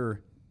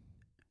either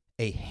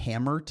a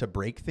hammer to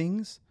break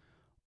things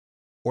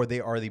or they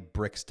are the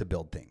bricks to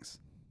build things.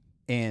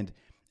 And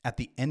at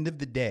the end of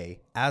the day,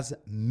 as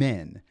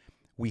men,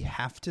 we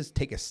have to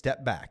take a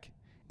step back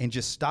and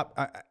just stop.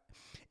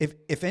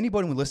 If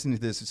anybody listening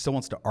to this still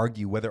wants to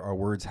argue whether our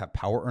words have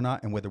power or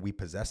not and whether we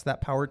possess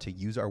that power to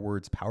use our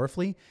words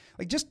powerfully,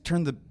 like just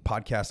turn the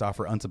podcast off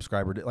or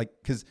unsubscribe or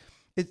because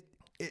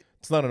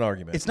it's not an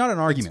argument. It's not an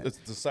argument. It's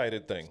a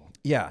decided thing.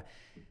 Yeah.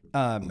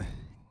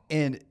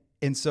 And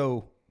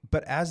so,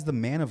 but as the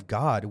man of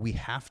God, we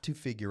have to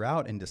figure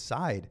out and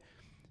decide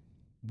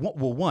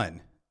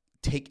one,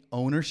 take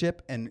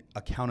ownership and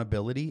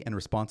accountability and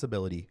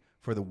responsibility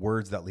for the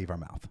words that leave our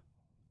mouth.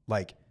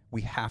 Like,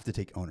 we have to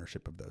take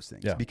ownership of those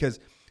things because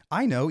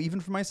I know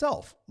even for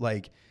myself,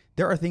 like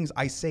there are things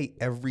I say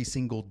every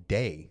single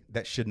day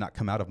that should not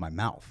come out of my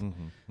mouth.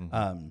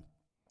 And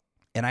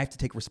I have to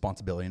take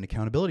responsibility and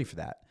accountability for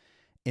that.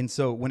 And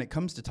so when it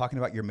comes to talking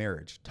about your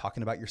marriage,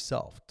 talking about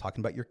yourself,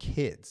 talking about your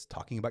kids,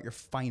 talking about your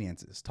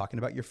finances, talking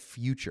about your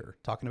future,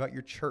 talking about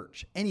your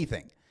church,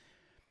 anything,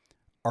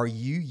 are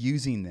you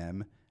using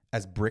them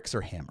as bricks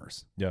or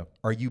hammers? Yeah.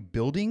 Are you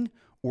building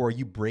or are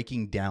you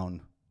breaking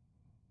down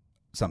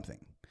something?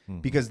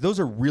 Because those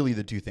are really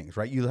the two things,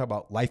 right? You talk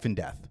about life and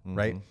death,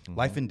 right?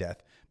 Life and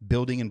death,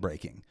 building and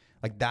breaking.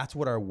 Like that's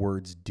what our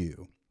words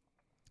do.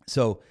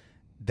 So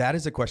that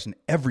is a question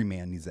every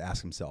man needs to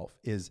ask himself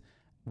is,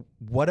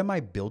 what am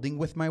I building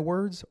with my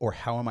words or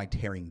how am I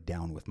tearing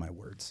down with my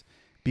words?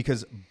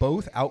 Because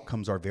both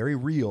outcomes are very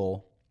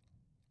real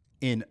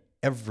in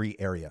every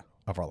area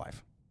of our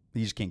life.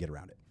 You just can't get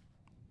around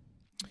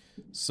it.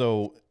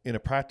 So in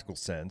a practical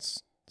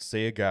sense,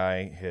 say a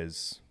guy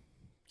has,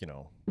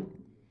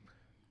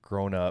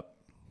 grown up,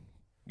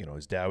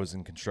 his dad was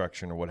in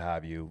construction or what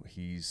have you.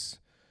 He's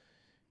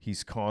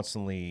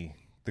constantly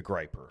the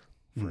griper,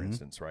 for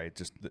instance, right?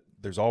 Just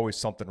there's always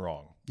something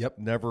wrong. Yep.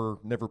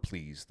 Never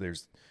pleased.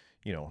 There's,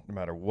 no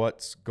matter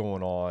what's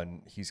going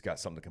on, he's got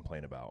something to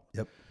complain about.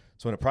 Yep.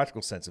 So in a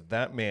practical sense, if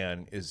that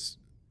man is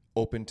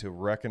open to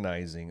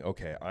recognizing,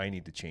 okay, I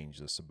need to change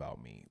this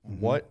about me,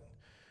 what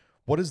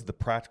is the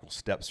practical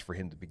steps for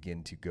him to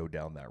begin to go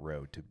down that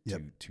road to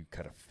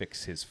kind of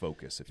fix his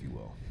focus, if you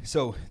will?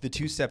 So the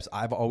 2 steps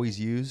I've always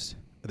used,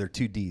 they're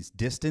 2 Ds,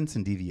 distance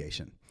and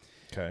deviation.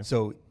 Okay.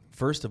 So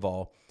first of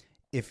all,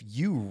 if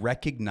you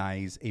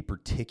recognize a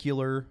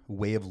particular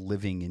way of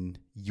living in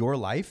your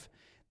life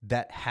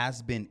that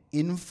has been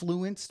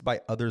influenced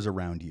by others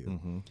around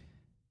you,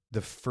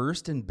 the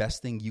first and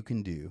best thing you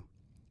can do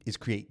is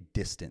create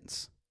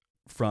distance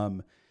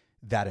from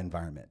that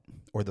environment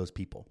or those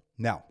people.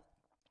 Now,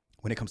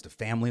 when it comes to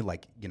family,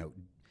 like,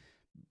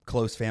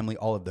 close family,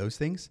 all of those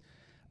things,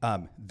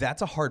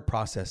 that's a hard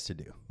process to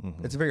do.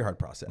 It's a very hard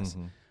process.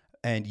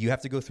 And you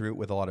have to go through it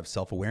with a lot of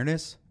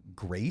self-awareness,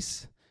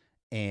 grace,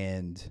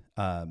 and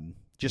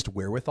just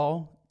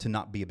wherewithal to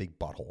not be a big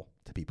butthole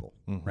to people,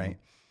 right?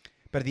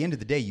 But at the end of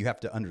the day, you have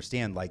to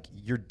understand, like,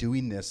 you're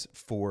doing this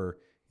for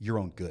your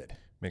own good.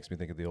 Makes me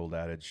think of the old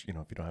adage, if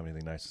you don't have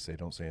anything nice to say,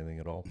 don't say anything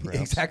at all. Perhaps.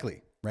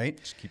 Exactly, right?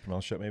 Just keep your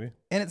mouth shut, maybe.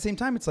 And at the same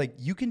time, it's like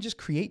you can just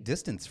create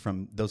distance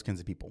from those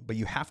kinds of people, but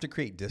you have to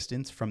create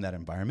distance from that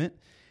environment,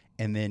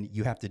 and then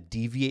you have to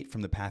deviate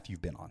from the path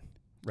you've been on,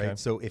 right? Okay.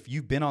 So if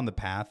you've been on the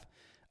path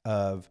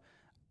of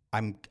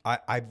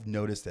I've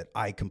noticed that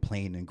I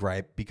complain and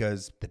gripe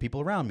because the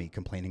people around me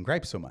complain and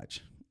gripe so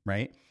much,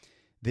 right?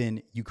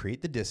 Then you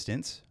create the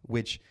distance,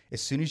 which as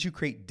soon as you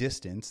create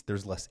distance,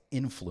 there's less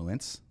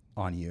influence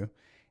on you.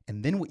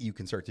 And then what you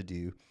can start to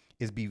do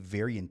is be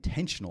very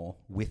intentional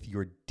with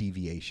your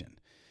deviation.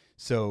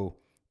 So,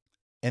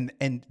 and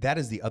that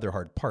is the other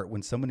hard part.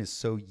 When someone is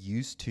so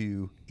used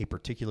to a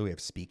particular way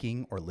of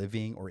speaking or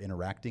living or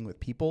interacting with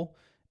people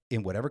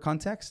in whatever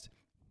context,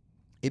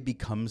 it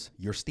becomes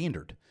your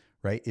standard,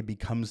 right? It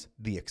becomes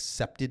the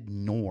accepted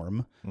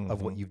norm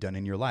of what you've done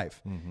in your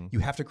life. You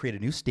have to create a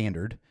new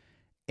standard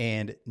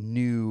and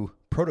new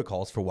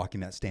protocols for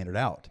walking that standard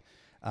out.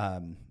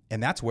 And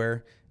that's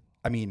where,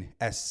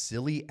 as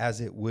silly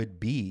as it would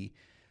be,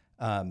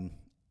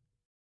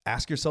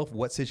 ask yourself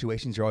what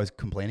situations you're always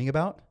complaining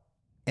about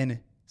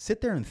and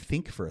sit there and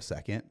think for a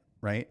second,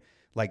 right?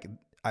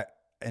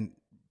 And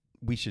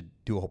we should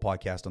do a whole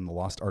podcast on the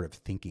lost art of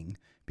thinking,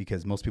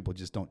 because most people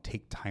just don't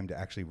take time to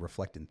actually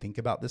reflect and think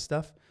about this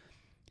stuff.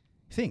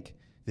 Think,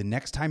 the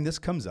next time this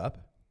comes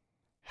up,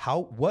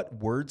 what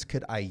words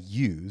could I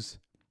use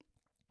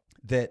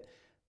that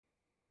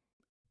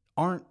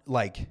aren't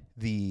like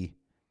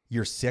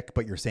you're sick,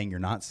 but you're saying you're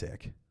not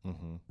sick,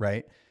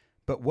 right?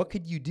 But what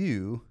could you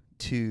do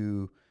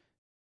to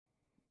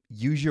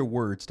use your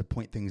words to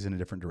point things in a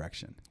different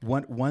direction?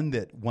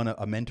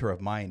 A mentor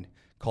of mine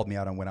called me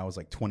out on when I was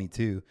like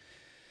 22.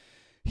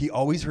 He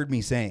always heard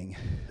me saying,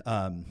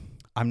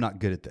 I'm not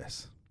good at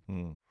this.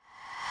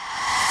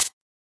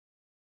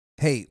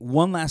 Hey,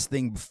 one last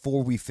thing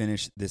before we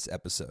finish this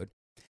episode.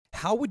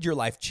 How would your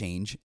life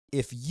change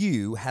if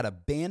you had a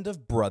band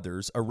of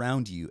brothers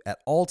around you at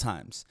all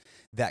times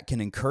that can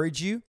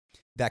encourage you,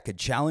 that could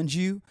challenge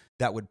you,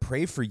 that would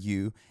pray for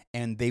you,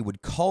 and they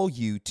would call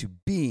you to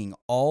being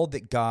all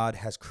that God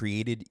has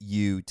created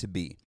you to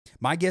be?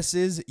 My guess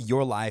is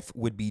your life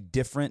would be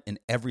different in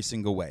every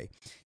single way.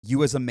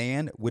 You as a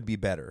man would be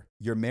better.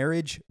 Your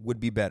marriage would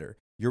be better.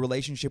 Your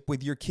relationship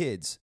with your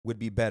kids would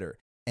be better.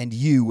 And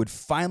you would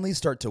finally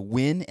start to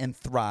win and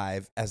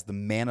thrive as the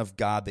man of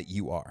God that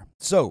you are.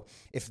 So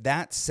if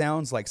that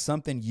sounds like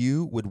something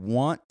you would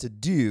want to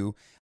do,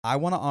 I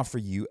want to offer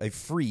you a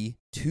free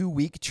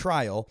 2-week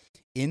trial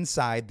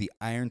inside the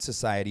Iron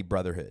Society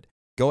Brotherhood.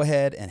 Go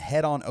ahead and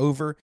head on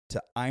over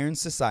to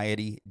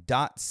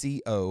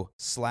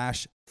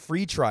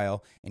ironsociety.co/free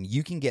trial, and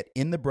you can get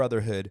in the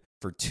Brotherhood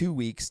for 2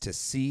 weeks to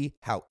see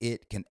how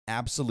it can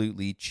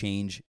absolutely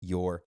change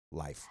your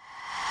life.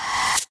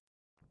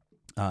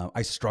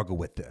 I struggle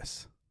with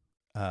this.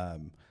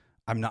 I'm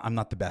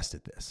not the best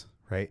at this,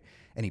 right?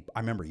 And I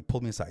remember he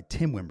pulled me aside.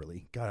 Tim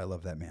Wimberly, God, I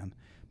love that man.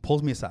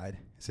 Pulls me aside.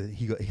 Said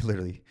he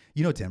literally,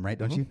 you know Tim, right?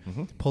 Don't you?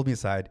 Pulled me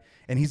aside,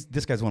 and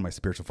this guy's one of my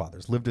spiritual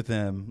fathers. Lived with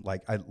him,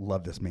 like I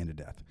love this man to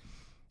death.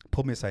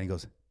 Pulled me aside and he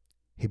goes,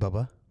 "Hey,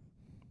 Bubba,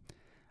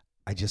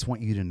 I just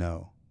want you to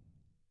know,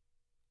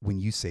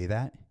 when you say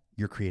that,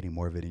 you're creating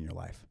more of it in your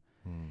life.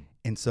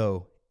 And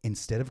so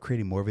instead of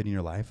creating more of it in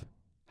your life,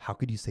 how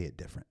could you say it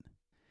different?"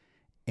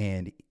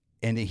 And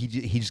he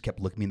just kept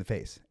looking me in the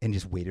face and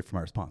just waited for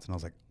my response. And I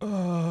was like,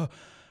 I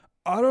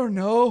don't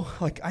know.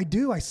 Like, I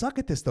suck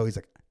at this though. He's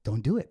like,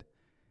 don't do it.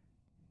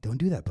 Don't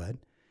do that, bud.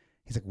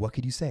 He's like, what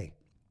could you say?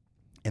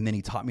 And then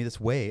he taught me this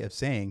way of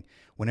saying,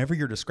 whenever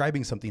you're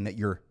describing something that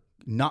you're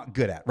not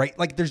good at, right?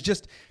 Like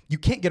you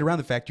can't get around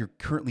the fact you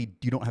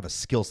don't have a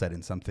skill set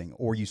in something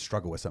or you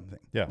struggle with something,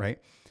 right?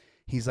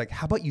 He's like,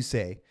 how about you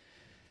say,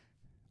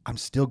 I'm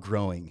still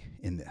growing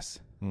in this.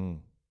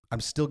 I'm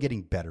still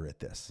getting better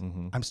at this.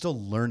 I'm still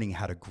learning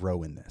how to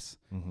grow in this.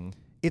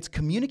 It's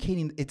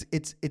communicating.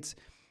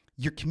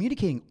 You're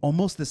communicating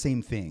almost the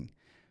same thing,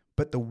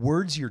 but the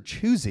words you're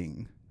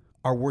choosing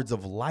are words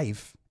of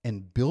life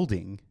and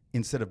building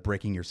instead of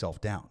breaking yourself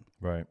down.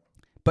 Right.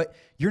 But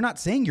you're not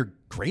saying you're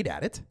great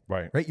at it.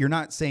 Right. Right. You're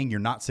not saying you're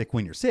not sick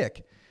when you're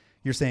sick.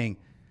 You're saying,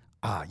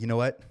 you know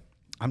what?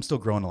 I'm still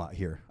growing a lot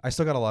here. I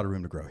still got a lot of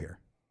room to grow here.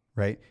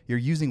 Right. You're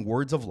using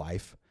words of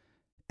life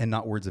and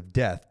not words of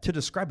death to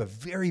describe a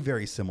very,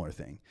 very similar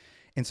thing.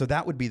 And so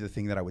that would be the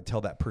thing that I would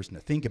tell that person to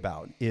think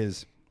about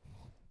is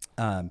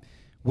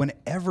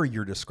whenever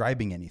you're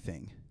describing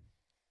anything,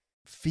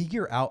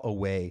 figure out a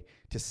way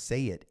to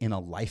say it in a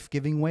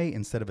life-giving way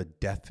instead of a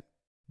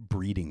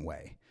death-breeding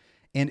way.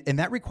 And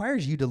that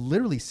requires you to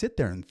literally sit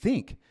there and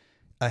think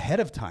ahead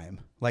of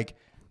time, like,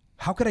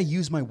 how could I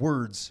use my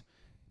words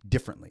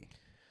differently?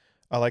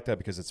 I like that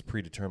because it's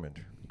predetermined.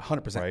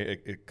 100%.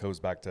 Right? It goes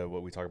back to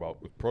what we talk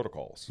about with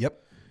protocols.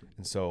 Yep.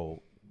 And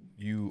so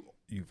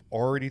you've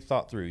already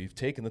thought through, you've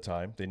taken the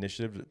time, the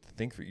initiative to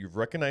think through, you've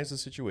recognized the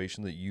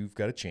situation that you've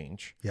got to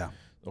change. Yeah.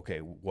 Okay,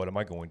 what am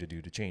I going to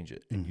do to change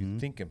it? And you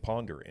think and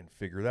ponder and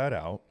figure that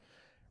out.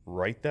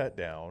 Write that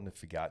down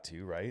if you got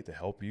to, right? To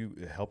help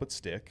it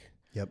stick.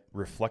 Yep.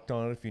 Reflect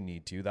on it if you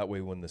need to. That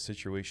way, when the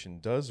situation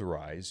does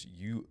arise,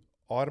 you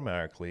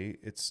automatically,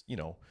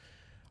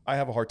 I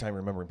have a hard time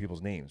remembering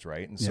people's names,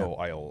 right? And so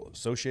I'll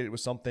associate it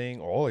with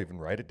something, or I'll even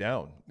write it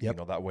down.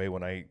 Yep. That way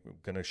when I'm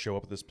going to show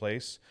up at this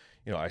place,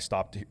 I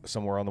stopped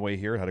somewhere on the way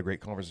here, had a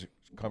great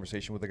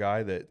conversation with a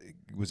guy that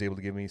was able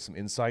to give me some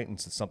insight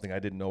into something I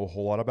didn't know a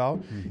whole lot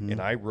about.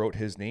 And I wrote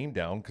his name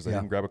down because I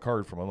didn't grab a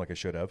card from him like I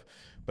should have,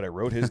 but I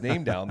wrote his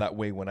name down. That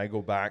way, when I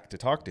go back to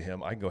talk to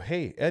him, I can go,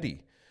 hey,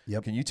 Eddie,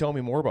 can you tell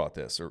me more about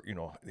this? Or,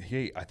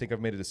 hey, I think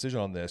I've made a decision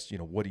on this.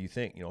 What do you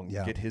think?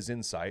 Get his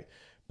insight.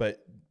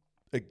 But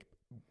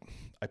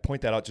I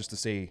point that out just to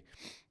say,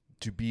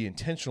 to be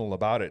intentional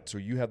about it. So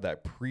you have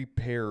that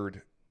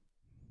prepared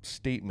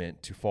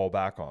statement to fall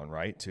back on,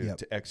 right?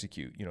 To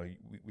execute.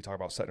 We talk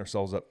about setting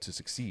ourselves up to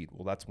succeed.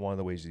 Well, that's one of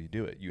the ways that you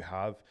do it. You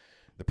have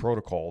the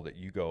protocol that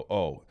you go,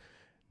 oh,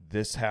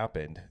 this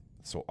happened,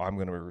 so I'm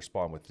going to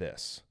respond with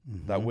this.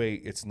 That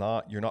way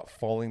you're not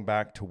falling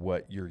back to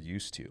what you're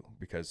used to,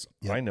 because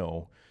I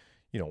know,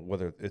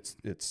 whether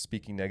it's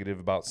speaking negative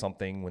about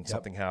something when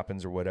something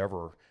happens or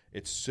whatever,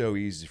 it's so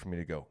easy for me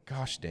to go,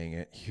 gosh dang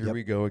it, here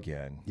we go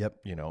again.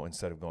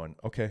 Instead of going,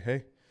 okay,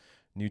 hey,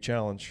 new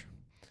challenge.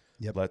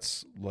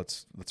 Let's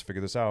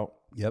figure this out.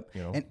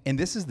 And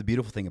this is the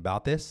beautiful thing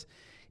about this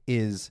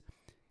is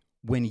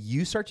when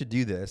you start to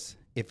do this,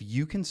 if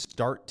you can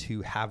start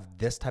to have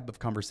this type of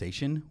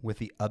conversation with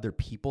the other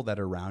people that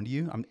are around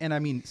you, and I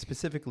mean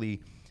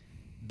specifically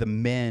the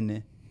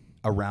men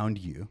around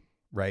you,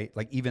 right?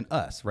 Like even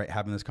us, right?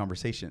 Having this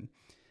conversation.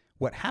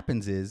 What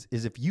happens is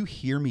if you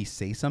hear me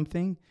say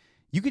something,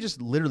 you could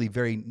just literally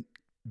very,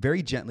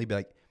 very gently be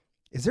like,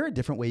 is there a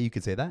different way you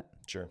could say that?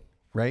 Sure.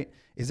 Right?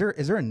 Is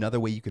there another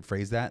way you could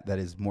phrase that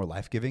is more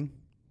life-giving?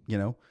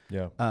 Yeah.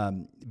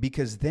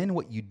 Because then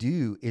what you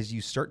do is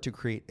you start to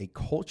create a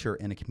culture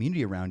and a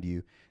community around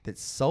you that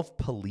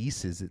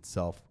self-polices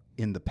itself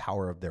in the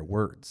power of their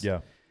words. Yeah.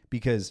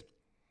 Because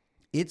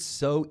it's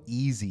so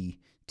easy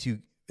to,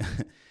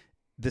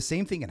 the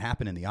same thing can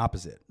happen in the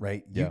opposite,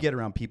 right? You get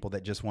around people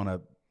that just want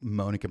to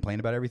moan and complain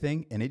about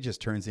everything, and it just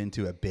turns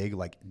into a big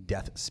like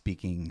death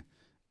speaking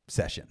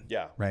session.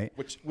 Yeah. Right.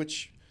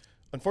 Which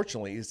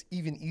unfortunately is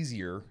even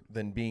easier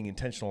than being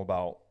intentional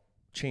about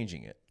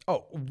changing it.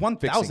 Oh,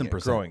 1,000%.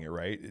 Growing it,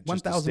 right?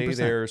 Just to stay 1,000%.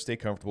 there, stay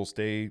comfortable,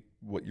 stay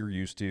what you're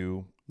used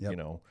to.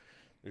 Yep.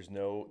 There's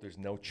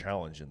no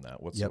challenge in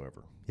that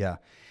whatsoever. Yeah.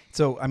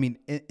 So, I mean,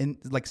 and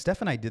like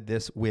Steph and I did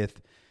this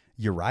with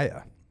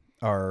Uriah,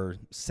 our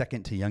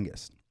second to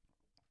youngest.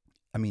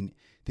 I mean,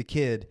 the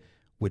kid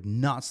would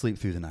not sleep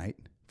through the night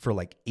for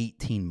like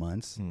 18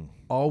 months,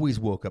 always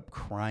woke up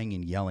crying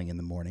and yelling in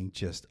the morning.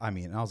 I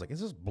was like,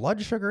 is this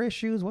blood sugar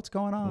issues? What's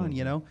going on?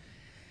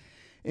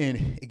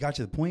 And it got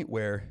to the point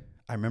where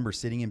I remember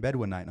sitting in bed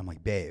one night and I'm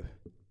like, babe,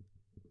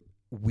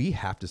 we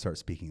have to start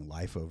speaking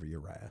life over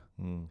Uriah.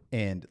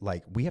 And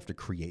like, we have to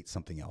create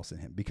something else in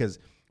him because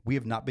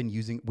we've been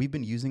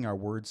using our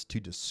words to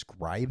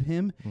describe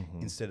him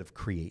instead of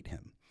create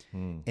him.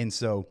 And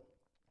so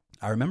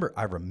I remember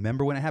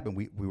when it happened,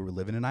 we were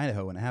living in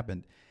Idaho when it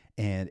happened.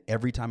 And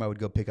every time I would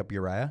go pick up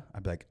Uriah,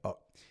 I'd be like, oh,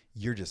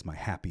 you're just my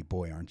happy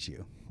boy, aren't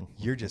you?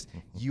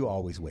 You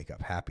always wake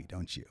up happy,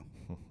 don't you?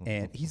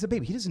 And he's a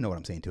baby. He doesn't know what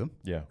I'm saying to him.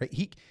 Yeah. Right.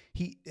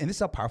 He, and this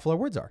is how powerful our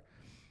words are.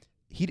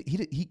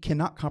 He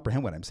cannot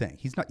comprehend what I'm saying.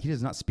 He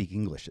does not speak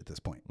English at this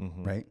point.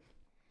 Right.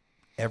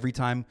 Every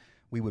time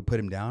we would put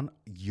him down,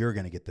 you're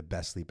going to get the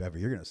best sleep ever.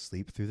 You're going to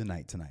sleep through the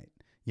night tonight,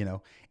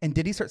 And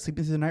did he start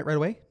sleeping through the night right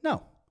away?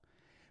 No.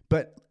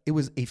 But it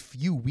was a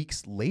few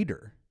weeks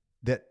later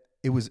that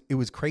it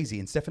was crazy.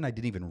 And Steph and I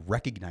didn't even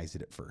recognize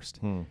it at first.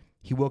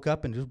 He woke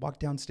up and just walked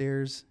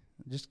downstairs,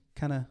 just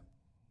kind of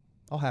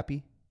all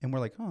happy. And we're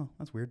like, oh,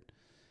 that's weird.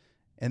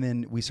 And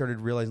then we started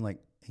realizing like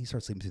he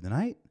started sleeping through the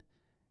night.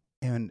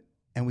 And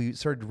we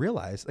started to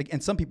realize like,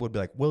 and some people would be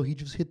like, well, he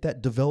just hit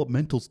that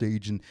developmental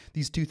stage and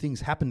these two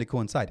things happen to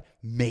coincide.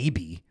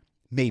 Maybe.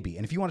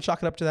 And if you want to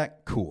chalk it up to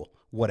that, cool,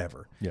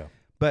 whatever. Yeah.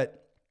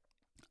 But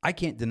I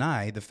can't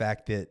deny the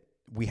fact that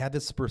we had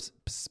this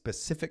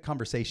specific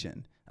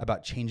conversation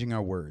about changing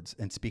our words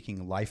and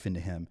speaking life into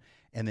him.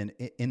 And then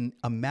in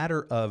a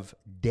matter of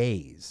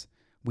days,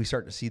 we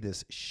start to see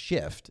this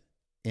shift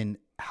in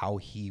how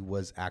he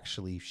was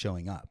actually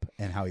showing up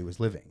and how he was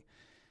living.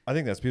 I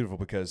think that's beautiful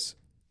because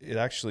it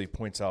actually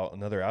points out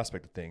another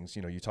aspect of things.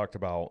 You know, you talked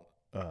about,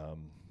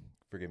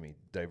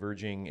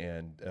 diverging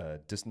and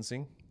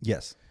distancing.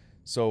 Yes.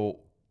 So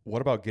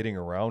what about getting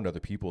around other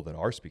people that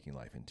are speaking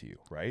life into you,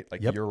 right?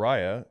 Like Yep.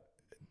 Uriah,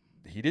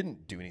 he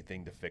didn't do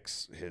anything to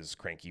fix his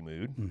cranky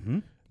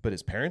mood, but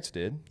his parents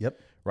did. Yep.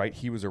 Right?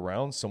 He was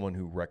around someone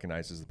who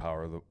recognizes the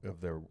power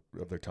of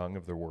their tongue,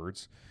 of their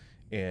words,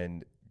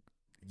 and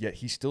yet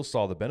he still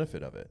saw the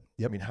benefit of it.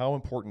 Yep. I mean, how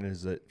important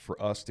is it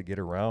for us to get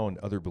around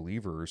other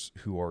believers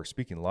who are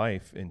speaking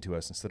life into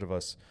us instead of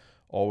us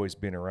always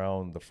being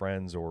around the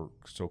friends or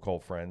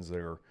so-called friends that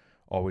are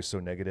always so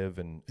negative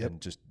and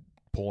just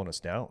pulling us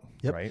down,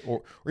 Yep. right?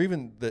 Or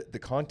even the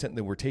content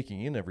that we're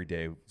taking in every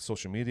day,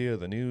 social media,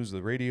 the news,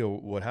 the radio,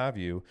 what have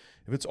you,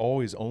 if it's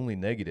always only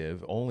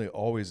negative,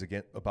 always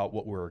about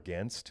what we're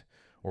against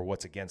or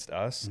what's against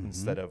us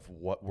instead of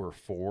what we're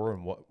for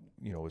and what,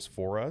 you know, is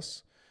for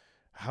us,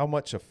 how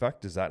much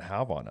effect does that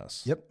have on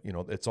us? Yep. You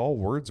know, it's all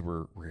words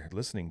we're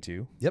listening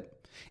to.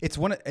 Yep. It's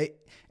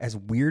as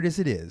weird as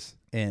it is.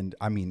 And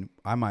I mean,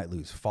 I might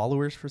lose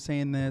followers for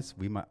saying this.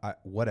 We might,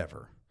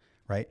 whatever,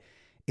 right?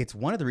 It's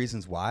one of the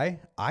reasons why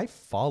I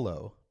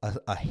follow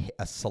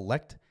a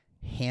select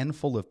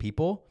handful of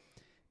people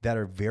that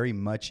are very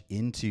much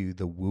into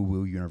the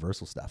woo-woo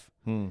universal stuff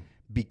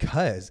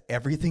because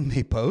everything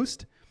they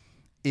post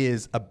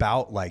is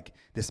about like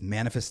this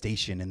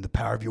manifestation and the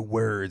power of your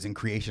words and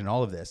creation and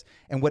all of this.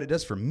 And what it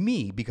does for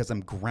me, because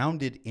I'm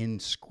grounded in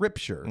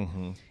scripture,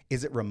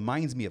 is it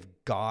reminds me of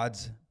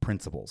God's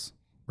principles,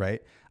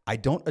 right? I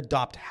don't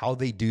adopt how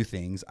they do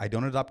things. I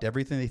don't adopt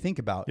everything they think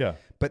about. Yeah.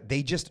 But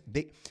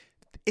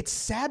it's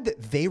sad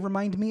that they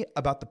remind me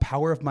about the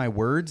power of my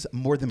words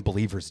more than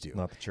believers do.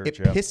 Not the church, It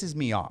yeah. pisses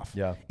me off.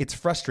 Yeah. It's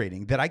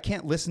frustrating that I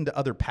can't listen to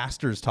other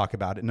pastors talk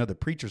about it and other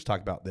preachers talk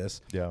about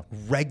this Yeah.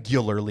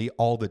 regularly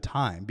all the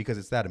time because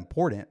it's that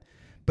important.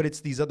 But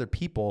it's these other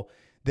people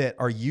that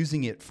are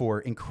using it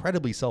for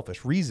incredibly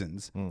selfish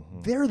reasons.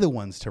 They're the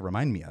ones to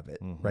remind me of it,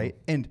 right?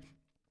 And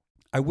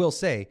I will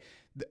say,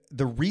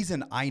 the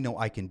reason I know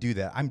I can do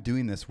that, I'm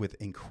doing this with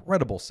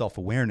incredible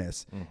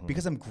self-awareness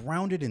because I'm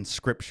grounded in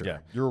scripture. Yeah.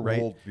 Your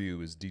right?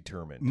 worldview is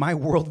determined. My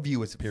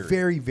worldview is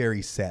very,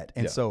 very set.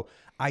 And Yeah. so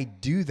I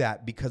do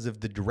that because of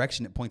the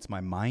direction it points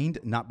my mind,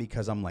 not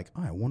because I'm like,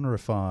 oh, I wonder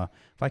if I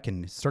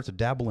can start to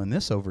dabble in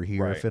this over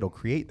here, Right. if it'll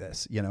create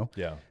this, you know?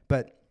 Yeah.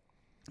 But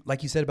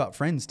like you said about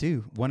friends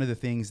too, one of the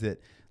things that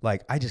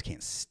like, I just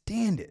can't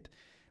stand it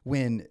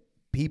when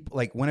people,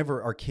 like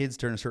whenever our kids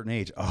turn a certain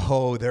age,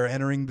 oh, they're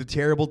entering the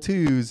terrible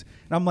twos.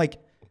 And I'm like,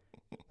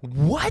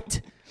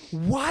 what?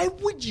 Why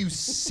would you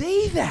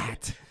say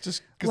that?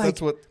 Just because Like,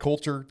 that's what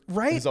culture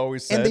right? has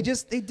always said. And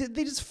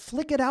they just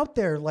flick it out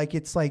there like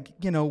it's like,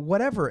 you know,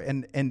 whatever.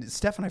 And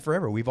Steph and I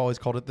forever, we've always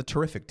called it the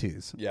terrific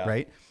twos. Yeah.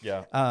 Right.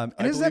 Yeah. And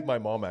I is believe that my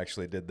mom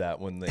actually did that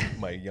when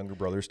my younger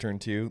brothers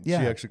turned 2. Yeah.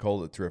 She actually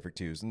called it terrific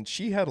twos. And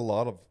she had a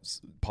lot of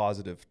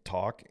positive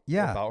talk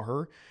Yeah. about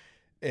her.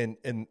 And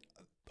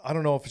I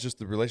don't know if it's just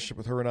the relationship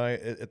with her and I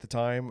at the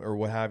time or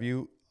what have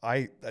you.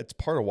 That's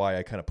part of why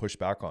I kind of pushed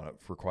back on it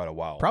for quite a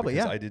while. Probably,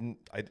 because yeah.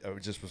 I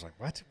just was like,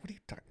 what are you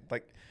talking?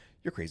 Like,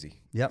 you're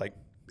crazy. Yep. Like,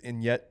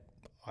 and yet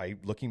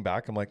looking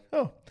back, I'm like,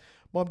 oh,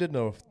 mom did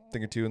know a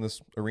thing or two in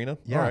this arena.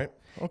 Yeah. All right.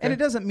 Okay. And it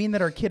doesn't mean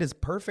that our kid is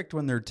perfect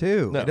when they're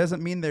 2. No. It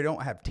doesn't mean they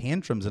don't have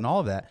tantrums and all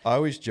of that. I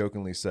always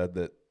jokingly said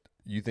that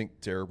you think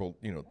terrible,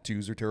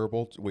 2s are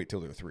terrible. Wait till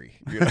they're 3,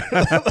 you know?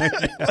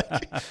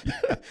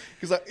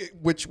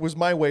 Which was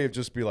my way of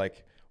just be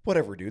like,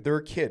 whatever, dude. They're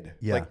a kid.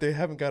 Yeah. Like they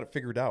haven't got it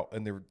figured out,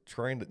 and they're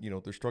trying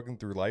to, they're struggling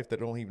through life. They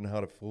don't even know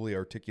how to fully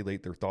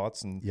articulate their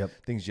thoughts and Yep.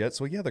 things yet.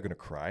 So yeah, they're gonna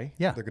cry.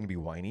 Yeah. they're gonna be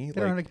whiny. They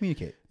don't know how to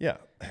communicate. Yeah,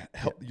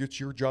 it's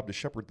your job to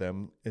shepherd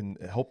them and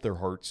help their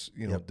hearts,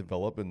 Yep.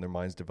 develop and their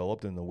minds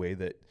developed in the way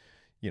that,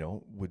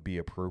 would be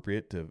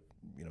appropriate to,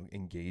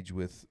 engage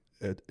with,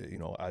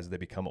 as they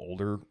become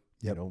older,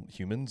 Yep.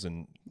 humans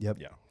and Yep.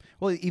 yeah.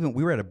 Well, even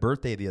we were at a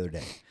birthday the other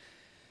day,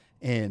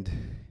 and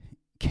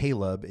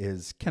Caleb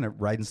is kind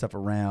of riding stuff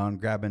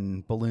around,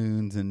 grabbing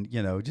balloons, and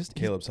just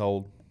Caleb's how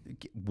old?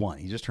 1.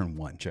 He just turned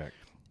 1. Check.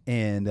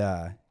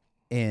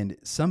 And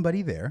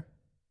somebody there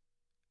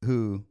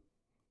who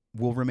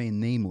will remain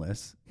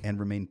nameless and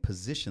remain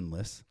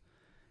positionless,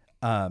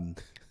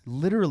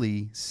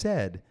 literally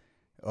said,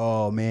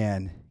 "Oh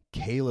man,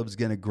 Caleb's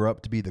gonna grow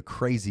up to be the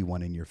crazy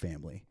one in your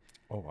family."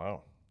 Oh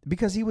wow.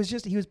 Because he was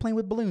playing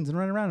with balloons and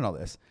running around and all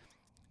this.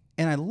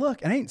 And I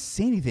look, and I didn't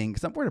say anything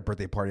because we're at a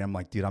birthday party. I'm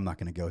like, dude, I'm not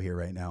going to go here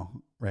right now,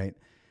 right?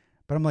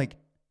 But I'm like,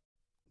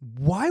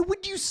 why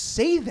would you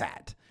say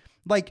that?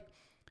 Like,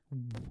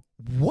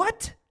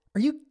 what?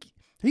 Are you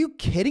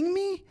kidding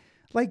me?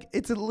 Like,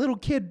 it's a little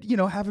kid,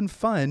 having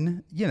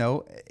fun,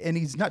 and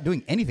he's not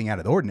doing anything out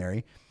of the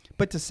ordinary.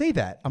 But to say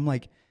that, I'm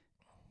like,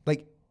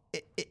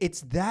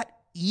 it's that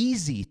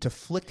easy to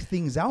flick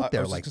things out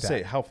there I was like just that.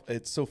 gonna say how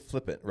it's so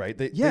flippant, right?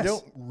 They Yes.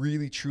 don't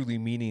really truly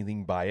mean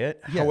anything by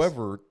it. Yes.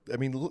 However, I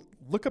mean,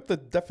 look up the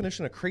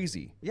definition of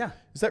crazy. Yeah.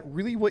 Is that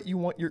really what you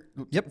want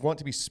want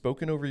to be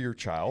spoken over your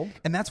child?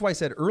 And that's why I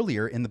said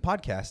earlier in the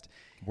podcast,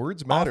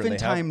 Words matter.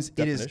 oftentimes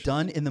they have it is definitions.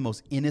 done in the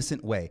most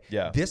innocent way.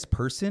 Yeah. This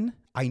person,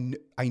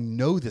 I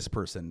know this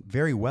person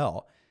very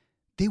well.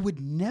 They would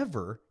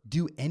never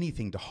do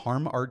anything to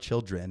harm our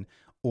children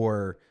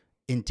or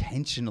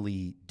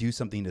intentionally do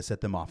something to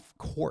set them off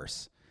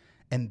course.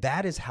 And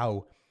that is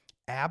how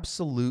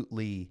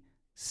absolutely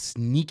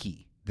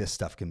sneaky this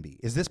stuff can be.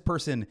 Is this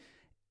person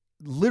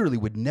literally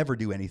would never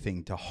do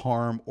anything to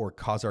harm or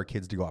cause our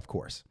kids to go off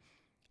course.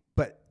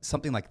 But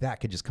something like that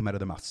could just come out of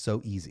their mouth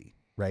so easy,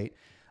 right?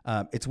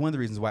 It's one of the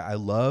reasons why I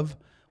love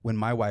when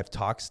my wife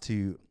talks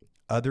to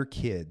other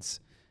kids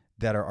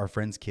that are our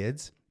friends'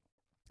 kids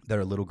that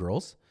are little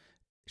girls.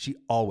 She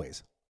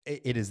always,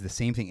 it is the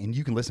same thing. And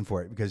you can listen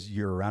for it because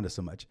you're around us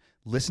so much.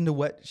 Listen to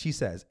what she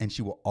says, and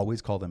she will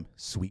always call them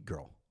sweet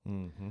girl.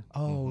 Mm-hmm.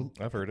 Oh,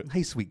 I've heard it.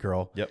 Hey, sweet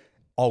girl. Yep.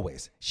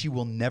 Always. She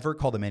will never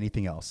call them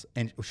anything else.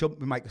 And she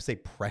might say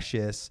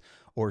precious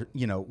or,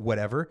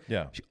 whatever.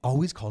 Yeah. She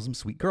always calls them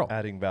sweet girl.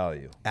 Adding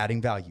value.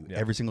 Adding value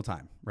every single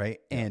time. Right.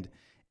 Yeah. And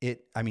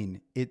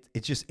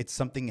it's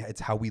something, it's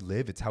how we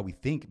live. It's how we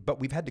think, but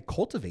we've had to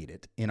cultivate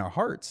it in our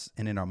hearts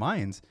and in our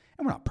minds.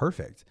 And we're not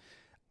perfect.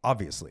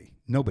 Obviously,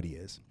 nobody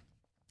is.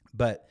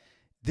 But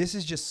this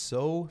is just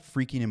so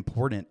freaking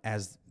important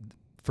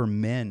for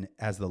men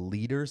as the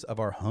leaders of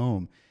our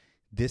home.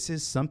 This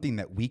is something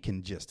that we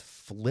can just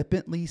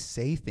flippantly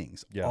say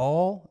things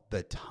all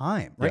the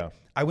time, right? Yeah.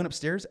 I went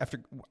upstairs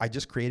after I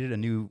just created a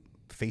new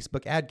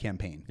Facebook ad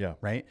campaign,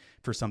 right?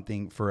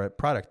 For a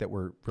product that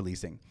we're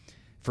releasing.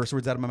 First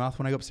words out of my mouth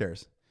when I go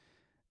upstairs.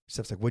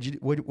 Steph's like,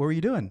 what were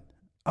you doing?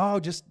 Oh,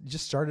 just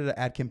started an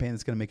ad campaign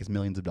that's going to make us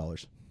millions of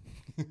dollars.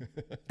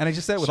 And I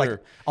just said it with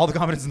like all the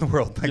confidence in the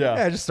world. Like,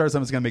 I just started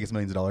something that's going to make us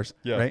millions of dollars,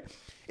 right?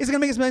 Is it going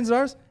to make us millions of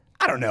dollars?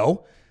 I don't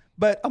know.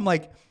 But I'm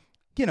like,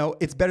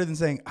 it's better than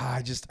saying,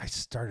 I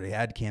started an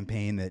ad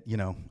campaign that,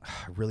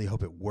 I really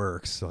hope it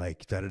works.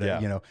 Like,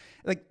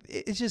 like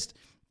it's just,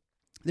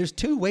 there's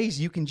two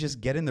ways you can just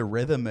get in the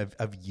rhythm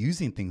of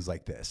using things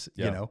like this,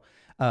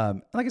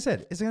 like I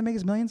said, is it going to make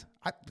us millions?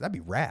 That'd be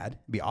rad.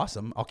 It'd be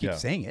awesome. I'll keep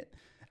saying it.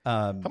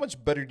 How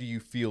much better do you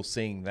feel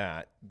saying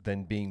that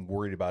than being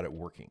worried about it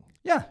working?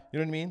 Yeah. You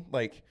know what I mean?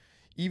 Like,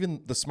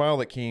 even the smile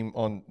that came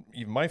on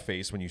even my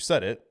face when you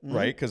said it,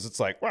 right? Because it's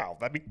like, wow,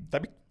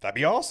 that'd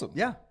be awesome.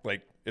 Yeah.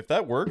 Like, if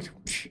that worked,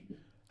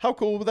 how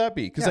cool would that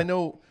be? Because I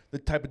know the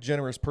type of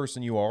generous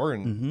person you are,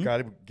 and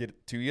God would get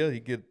it to you,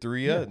 He'd get it through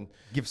you, and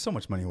give so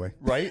much money away,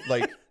 right?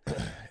 Like,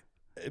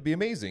 it'd be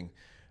amazing.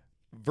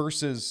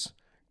 Versus,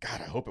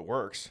 God, I hope it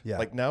works. Yeah.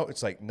 Like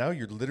now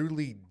you're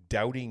literally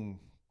doubting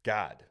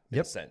God in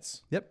a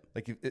sense. Yep.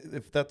 Like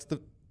if that's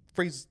the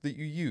phrase that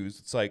you use,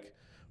 it's like,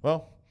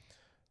 well,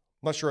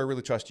 I'm not sure I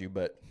really trust you,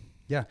 but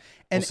and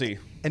we'll see.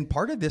 And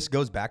part of this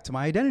goes back to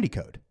my identity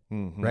code,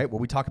 right?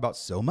 What we talk about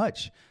so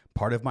much.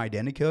 Part of my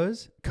identity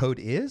code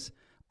is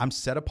I'm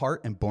set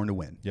apart and born to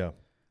win. Yeah.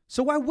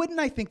 So why wouldn't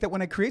I think that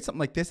when I create something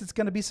like this, it's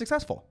going to be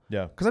successful?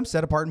 Yeah. Because I'm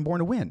set apart and born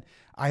to win.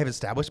 I have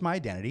established my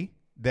identity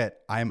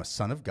that I am a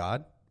son of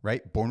God,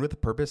 right? Born with a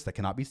purpose that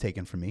cannot be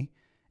taken from me.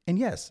 And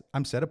yes,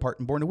 I'm set apart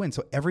and born to win.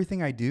 So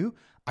everything I do,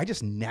 I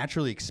just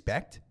naturally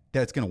expect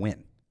that it's going to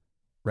win,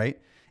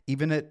 right?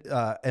 Even at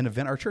an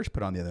event our church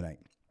put on the other night,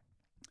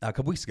 a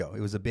couple weeks ago,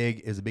 it was a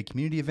big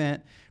community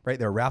event, right?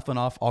 They were raffling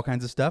off all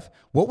kinds of stuff.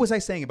 What was I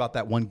saying about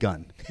that one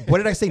gun? What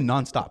did I say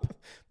nonstop?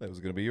 That was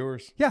going to be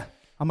yours. Yeah.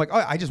 I'm like,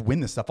 oh, I just win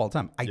this stuff all the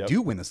time. I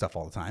do win this stuff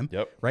all the time.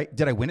 Yep. Right?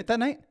 Did I win it that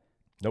night?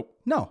 Nope.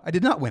 No, I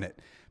did not win it.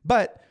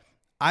 But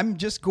I'm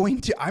just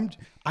going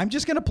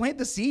to plant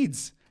the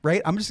seeds,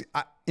 right?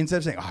 Instead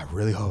of saying, oh, I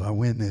really hope I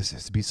win this.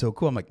 This would be so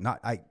cool. I'm like,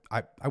 I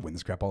win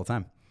this crap all the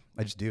time.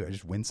 I just do. I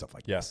just win stuff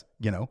like this,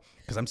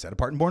 because I'm set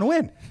apart and born to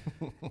win.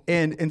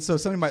 and so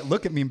somebody might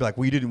look at me and be like,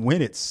 well, you didn't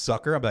win it,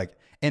 sucker. I'm like,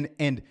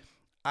 and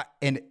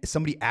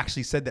somebody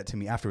actually said that to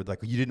me afterwards,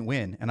 like, well, you didn't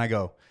win. And I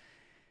go,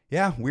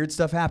 yeah, weird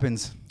stuff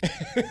happens.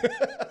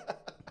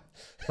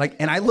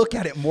 And I look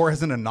at it more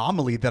as an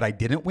anomaly that I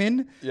didn't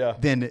win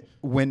than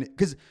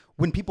because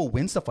when people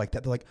win stuff like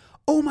that, they're like,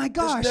 oh my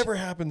gosh, this never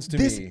happens to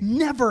this me. This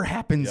never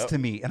happens to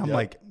me. And I'm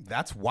like,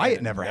 that's why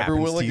it never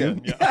happens to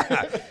you.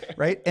 Yeah.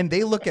 Right. And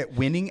they look at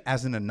winning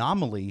as an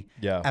anomaly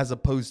as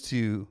opposed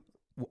to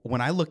when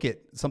I look at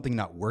something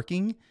not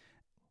working,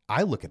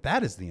 I look at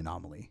that as the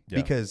anomaly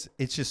because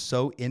it's just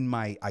so in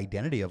my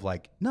identity of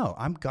like, no,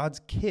 I'm God's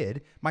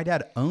kid. My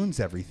dad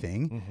owns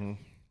everything.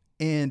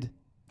 And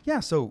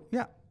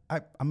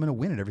I'm going to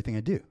win at everything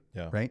I do.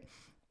 Yeah. Right.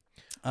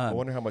 I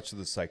wonder how much of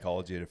the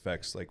psychology it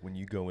affects, like when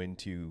you go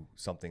into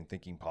something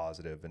thinking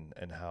positive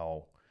and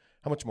how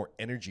much more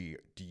energy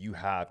do you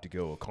have to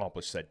go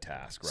accomplish said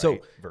task, right? So,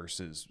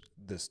 versus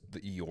the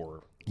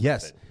Eeyore.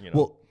 Yes. Method,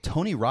 Well,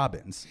 Tony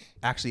Robbins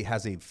actually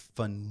has a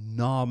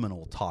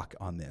phenomenal talk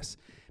on this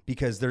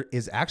because there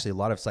is actually a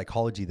lot of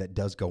psychology that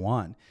does go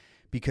on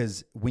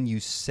because when you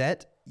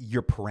set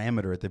your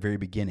parameter at the very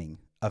beginning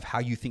of how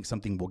you think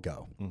something will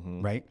go,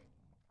 right?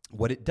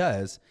 What it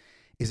does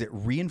is it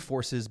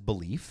reinforces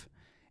belief,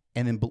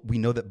 and then we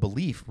know that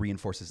belief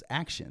reinforces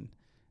action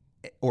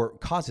or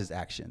causes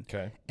action.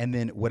 Okay. And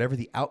then whatever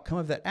the outcome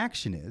of that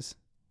action is,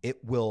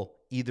 it will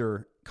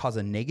either cause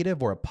a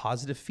negative or a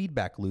positive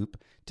feedback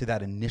loop to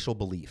that initial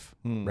belief,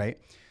 right?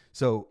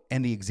 So,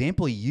 and the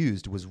example he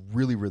used was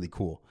really, really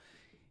cool.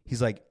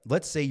 He's like,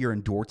 let's say you're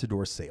in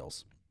door-to-door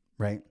sales,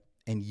 right?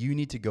 And you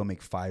need to go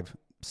make 5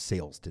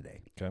 sales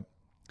today. Okay.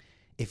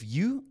 If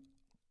you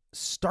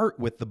start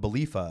with the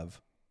belief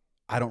of,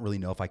 I don't really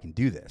know if I can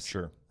do this.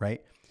 Sure.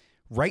 Right?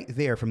 Right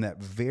there from the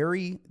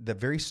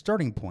very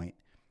starting point,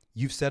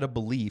 you've set a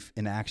belief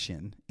in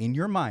action in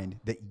your mind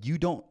that you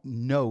don't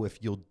know if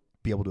you'll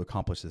be able to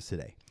accomplish this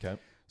today. Okay.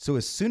 So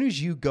as soon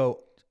as you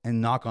go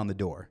and knock on the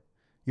door,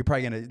 you're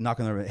probably going to knock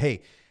on the door.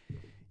 Hey,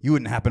 you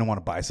wouldn't happen to want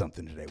to buy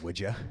something today, would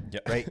you? Yeah.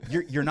 Right?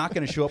 You're not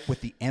going to show up with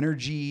the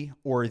energy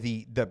or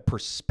the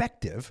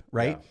perspective,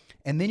 right? Yeah.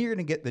 And then you're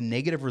going to get the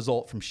negative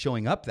result from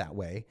showing up that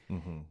way.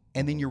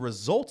 And then your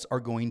results are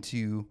going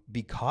to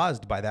be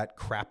caused by that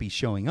crappy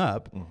showing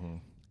up.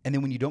 And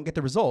then when you don't get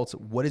the results,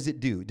 what does it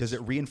do? Does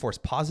it reinforce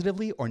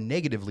positively or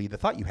negatively the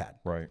thought you had?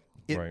 Right.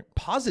 It right.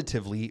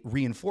 positively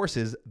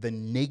reinforces the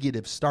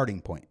negative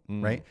starting point,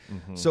 right?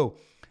 So,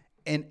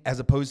 and as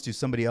opposed to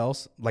somebody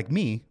else like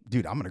me,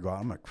 dude, I'm going to go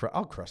out,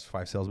 I'll crush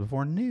 5 sales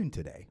before noon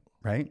today,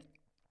 right?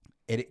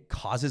 And it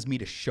causes me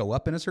to show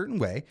up in a certain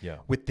way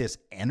with this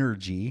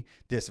energy,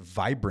 this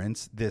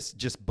vibrance, this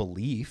just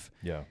belief.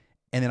 Yeah.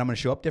 And then I'm going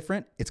to show up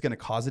different. It's going to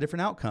cause a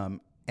different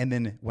outcome. And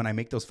then when I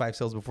make those 5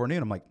 sales before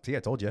noon, I'm like, see, I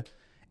told you.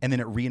 And then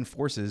it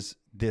reinforces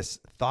this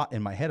thought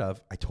in my head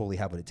of, I totally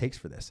have what it takes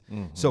for this.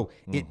 So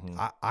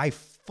I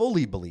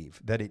fully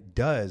believe that it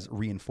does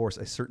reinforce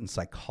a certain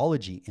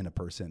psychology in a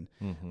person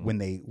when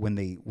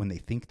they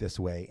think this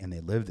way and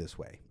they live this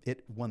way.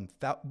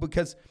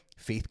 Because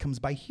faith comes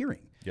by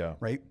hearing. Yeah.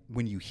 Right.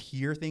 When you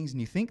hear things and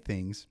you think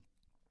things,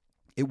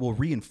 it will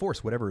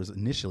reinforce whatever is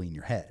initially in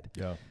your head.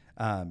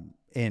 Yeah.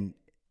 And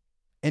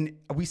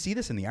we see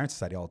this in the Iron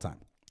Society all the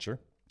time. Sure.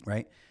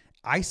 Right.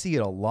 I see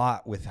it a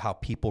lot with how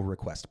people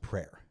request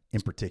prayer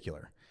in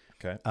particular.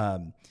 Okay.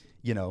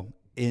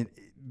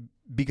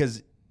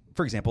 Because,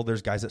 for example,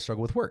 there's guys that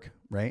struggle with work,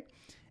 right?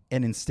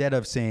 And instead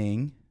of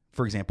saying,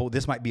 for example,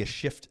 this might be a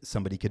shift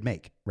somebody could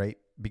make, right?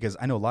 Because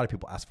I know a lot of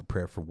people ask for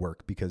prayer for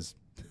work because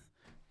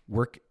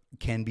work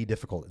can be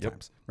difficult at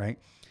times, right?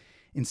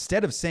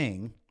 Instead of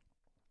saying,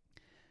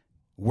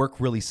 work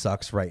really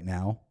sucks right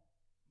now.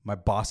 My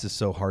boss is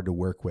so hard to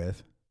work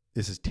with.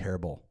 This is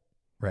terrible,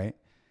 right?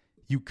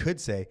 You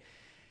could say,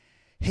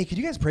 hey, could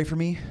you guys pray for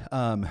me?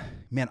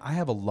 Man, I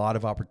have a lot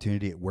of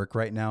opportunity at work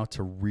right now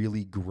to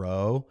really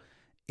grow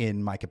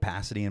in my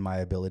capacity and my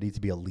ability to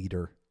be a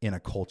leader in a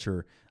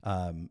culture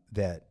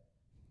that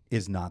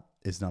is not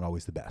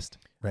always the best,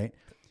 right?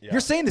 Yeah.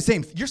 You're saying the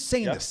same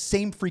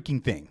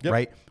freaking thing,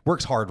 right?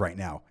 Works hard right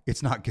now.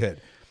 It's not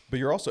good. But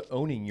you're also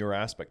owning your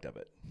aspect of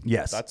it.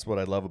 Yes. That's what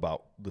I love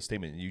about the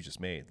statement you just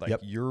made. Like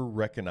you're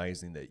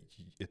recognizing that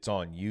it's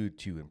on you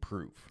to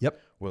improve. Yep.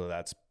 Whether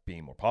that's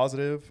being more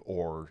positive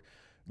or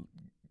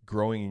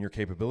growing in your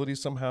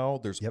capabilities somehow,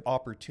 there's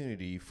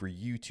opportunity for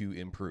you to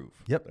improve.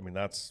 Yep. I mean,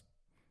 that's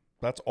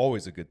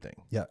always a good thing.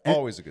 Yeah.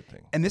 Always a good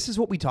thing. And this is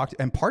what we talked,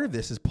 and part of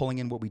this is pulling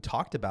in what we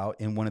talked about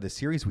in one of the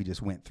series we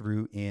just went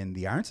through in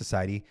the Iron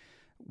Society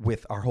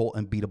with our whole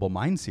Unbeatable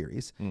Mind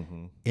series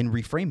in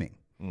reframing.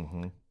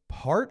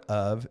 Part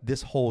of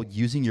this whole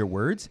using your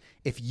words,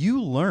 if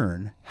you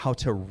learn how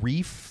to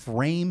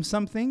reframe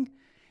something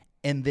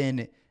and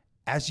then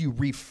as you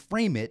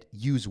reframe it,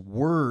 use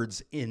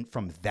words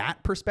from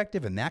that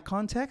perspective and that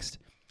context,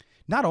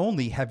 not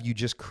only have you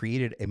just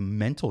created a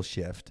mental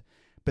shift,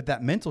 but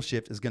that mental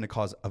shift is going to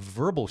cause a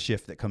verbal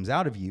shift that comes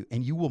out of you,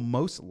 and you will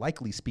most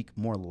likely speak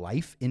more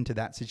life into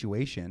that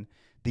situation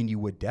than you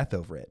would death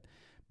over it.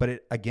 But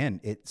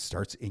it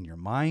starts in your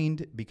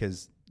mind,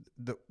 because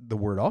the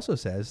word also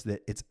says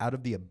that it's out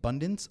of the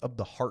abundance of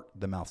the heart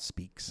the mouth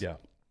speaks. Yeah.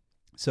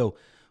 So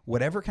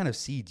whatever kind of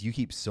seeds you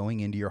keep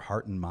sowing into your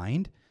heart and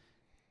mind,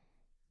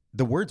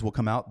 the words will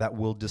come out that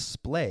will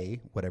display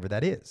whatever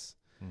that is.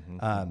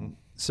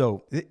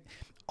 So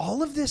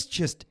all of this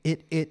just,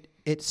 it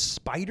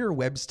spider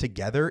webs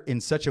together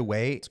in such a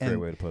way. It's a great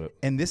way to put it.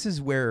 And this is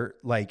where,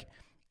 like,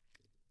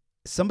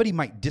 somebody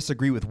might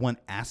disagree with one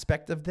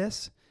aspect of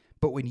this,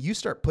 but when you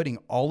start putting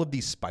all of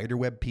these spider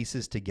web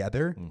pieces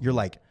together, you're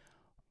like,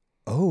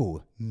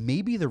 oh,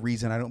 maybe the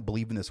reason I don't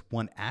believe in this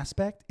one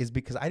aspect is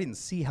because I didn't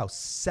see how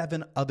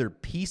 7 other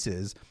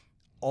pieces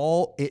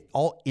all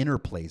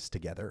interplays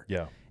together.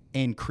 Yeah.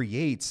 And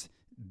creates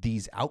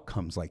these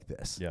outcomes like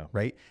this,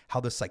 right? How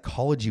the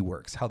psychology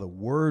works, how the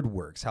word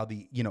works, how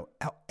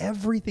how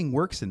everything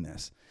works in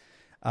this.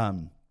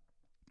 And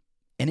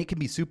it can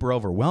be super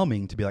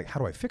overwhelming to be like, how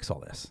do I fix all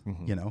this?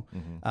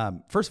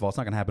 First of all, it's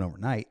not going to happen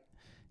overnight.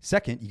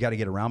 Second, you got to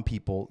get around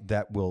people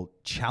that will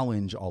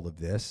challenge all of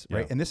this,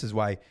 right? And this is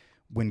why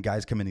when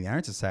guys come into the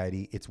Iron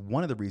Society, it's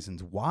one of the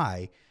reasons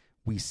why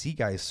we see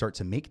guys start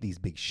to make these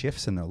big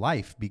shifts in their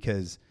life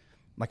because,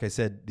 like I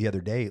said the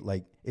other day,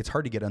 like it's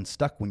hard to get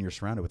unstuck when you're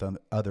surrounded with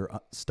other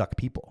stuck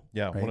people.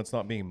 Yeah, right? when it's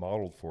not being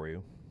modeled for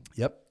you.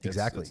 Yep,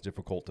 exactly. It's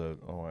difficult to,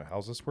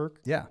 how's this work?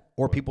 Yeah,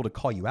 or people to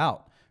call you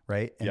out,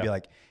 right? And be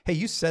like, hey,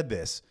 you said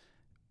this.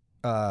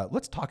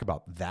 Let's talk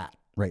about that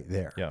right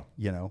there. Yeah.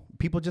 You know,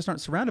 people just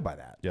aren't surrounded by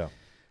that. Yeah.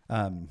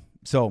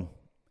 So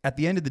at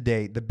the end of the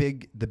day, the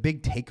big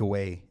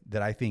takeaway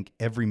that I think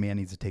every man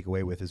needs to take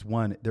away with is,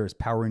 one, there is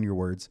power in your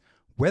words,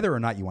 whether or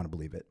not you want to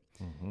believe it.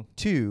 Mm-hmm.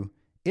 Two,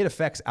 it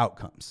affects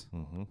outcomes,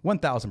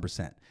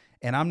 1,000%.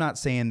 And I'm not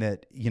saying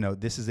that, you know,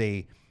 this is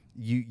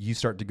you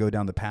start to go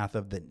down the path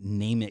of the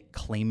name it,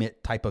 claim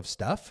it type of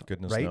stuff.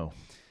 Goodness, right? no.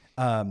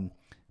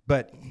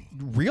 But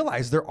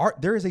realize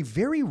there is a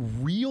very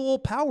real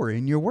power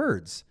in your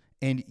words,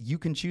 and you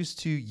can choose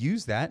to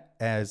use that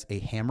as a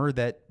hammer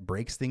that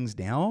breaks things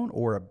down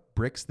or a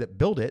bricks that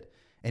build it.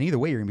 And either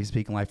way, you're going to be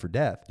speaking life or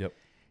death. Yep.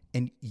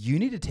 And you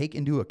need to take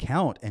into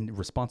account and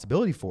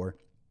responsibility for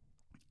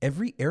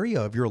every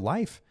area of your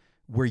life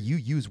where you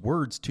use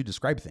words to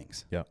describe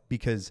things. Yeah.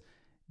 Because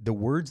the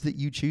words that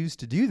you choose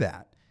to do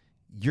that,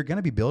 you're going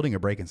to be building or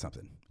breaking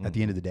something at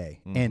the end of the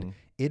day. And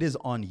it is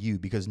on you,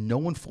 because no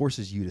one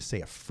forces you to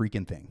say a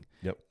freaking thing.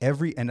 Yep.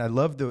 And I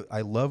love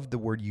the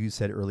word you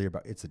said earlier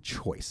about it's a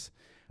choice.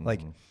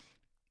 Like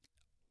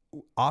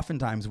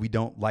oftentimes we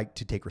don't like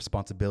to take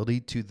responsibility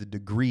to the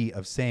degree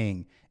of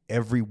saying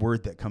every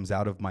word that comes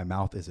out of my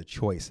mouth is a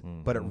choice,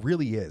 but it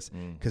really is,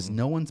 because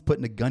no one's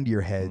putting a gun to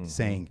your head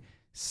saying,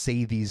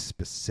 say these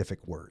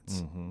specific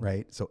words,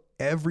 right? So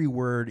every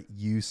word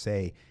you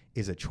say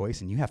is a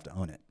choice, and you have to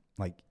own it.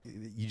 Like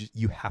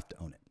you have to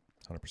own it.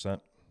 100%.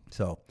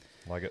 So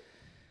Like it.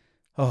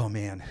 oh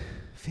man,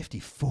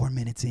 54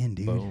 minutes in,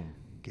 dude. Boom.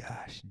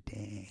 Gosh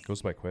dang.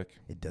 Goes by quick.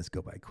 It does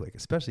go by quick,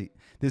 especially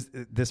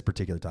this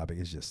particular topic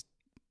is just,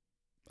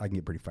 I can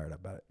get pretty fired up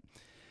about it.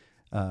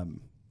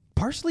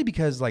 Partially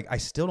because like I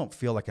still don't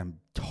feel like I'm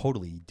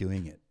totally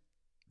doing it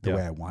the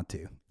way I want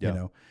to, you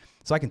know?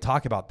 So I can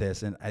talk about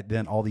this, and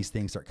then all these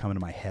things start coming to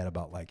my head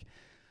about like,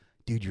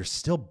 dude, you're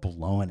still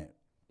blowing it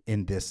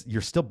in this.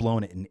 You're still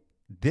blowing it in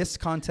this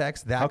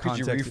context, that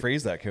context. How could you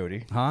rephrase that,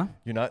 Cody? Huh?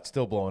 You're not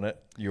still blowing it.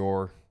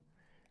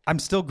 I'm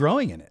still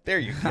growing in it. There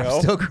you go.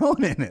 I'm still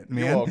growing in it,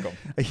 man. You're welcome.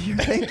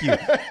 Thank you.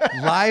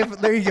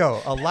 Live. There you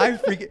go. A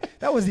live freaking.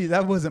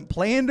 That wasn't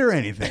planned or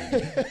anything.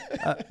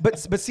 But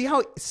see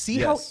how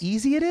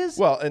easy it is.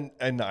 Well,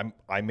 and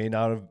I may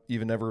not have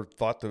even ever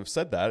thought to have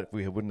said that if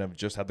we wouldn't have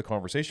just had the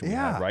conversation we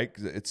had, right?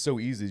 'Cause it's so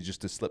easy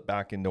just to slip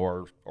back into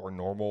our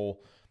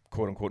normal,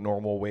 quote unquote,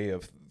 normal way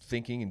of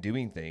thinking and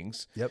doing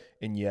things. Yep.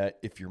 And yet,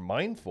 if you're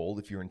mindful,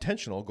 if you're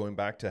intentional, going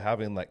back to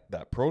having like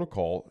that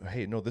protocol,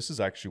 hey, no, this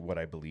is actually what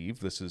I believe.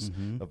 This is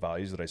the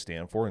values that I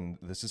stand for, and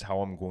this is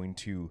how I'm going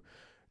to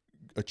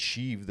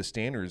achieve the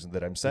standards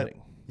that I'm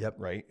setting. Yep.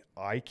 Right.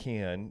 I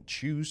can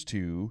choose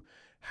to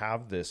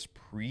have this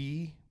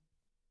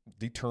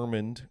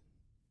predetermined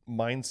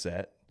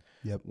mindset.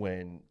 Yep.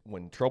 When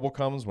trouble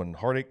comes, when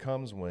heartache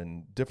comes,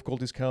 when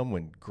difficulties come,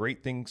 when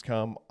great things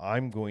come,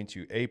 I'm going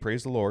to A,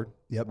 praise the Lord,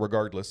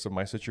 regardless of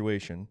my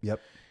situation. Yep.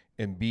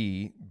 And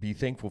B, be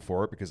thankful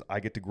for it, because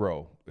I get to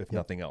grow, if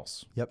nothing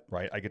else. Yep.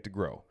 Right? I get to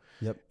grow.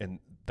 Yep. And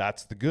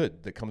that's the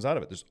good that comes out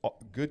of it. There's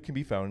good can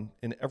be found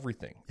in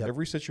everything,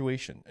 every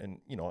situation.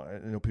 And, you know, I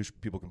know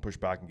people can push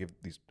back and give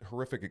these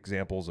horrific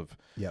examples of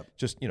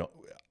just, you know,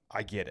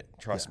 I get it.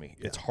 Trust me.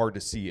 It's hard to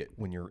see it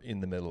when you're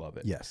in the middle of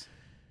it. Yes.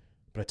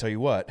 But I tell you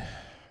what,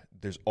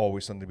 there's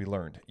always something to be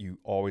learned. You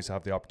always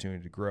have the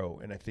opportunity to grow.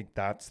 And I think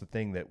that's the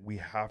thing that we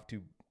have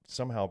to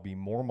somehow be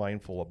more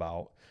mindful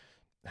about,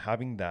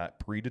 having that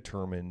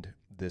predetermined,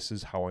 this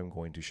is how I'm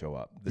going to show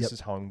up. This is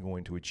how I'm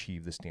going to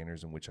achieve the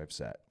standards in which I've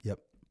set. Yep.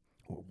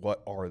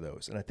 What are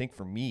those? And I think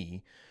for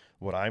me,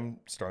 what I'm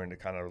starting to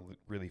kind of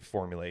really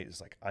formulate is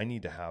like, I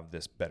need to have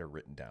this better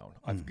written down.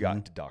 I've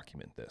got to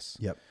document this.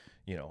 Yep.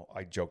 You know,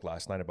 I joked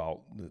last night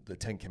about the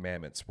 10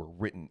 Commandments were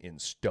written in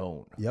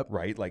stone. Yep.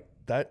 Right? Like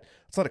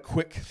it's not a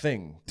quick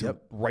thing to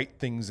write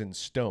things in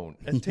stone.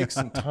 It takes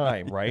some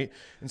time, right?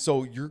 And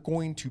so you're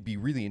going to be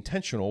really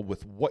intentional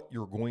with what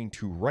you're going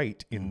to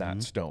write in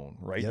that stone,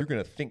 right? You're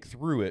going to think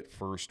through it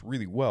first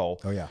really well.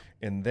 Oh, yeah.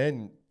 And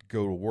then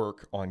go to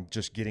work on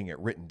just getting it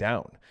written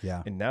down.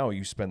 Yeah. And now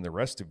you spend the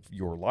rest of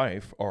your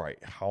life, all right,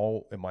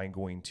 how am I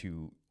going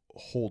to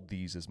hold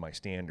these as my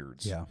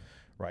standards? Yeah.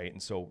 Right.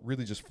 And so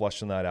really just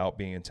fleshing that out,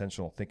 being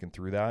intentional, thinking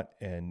through that,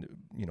 and,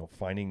 you know,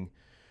 finding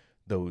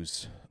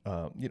those,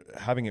 you know,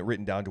 having it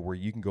written down to where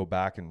you can go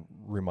back and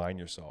remind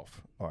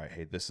yourself, all right,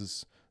 hey,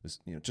 this,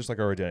 you know, just like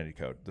our identity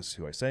code, this is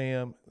who I say I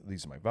am.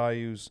 These are my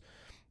values.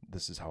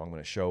 This is how I'm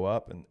going to show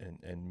up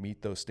and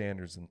meet those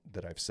standards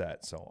that I've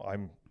set. So I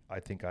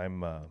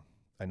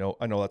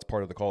know that's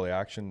part of the call to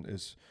action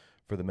is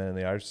for the Men in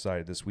the Iron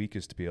Society this week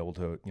is to be able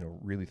to,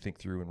 really think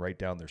through and write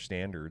down their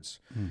standards.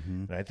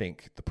 And I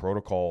think the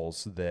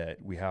protocols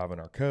that we have in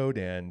our code,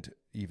 and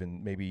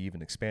maybe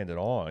even expand it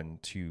on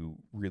to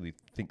really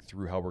think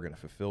through how we're going to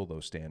fulfill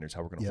those standards,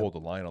 how we're going to hold the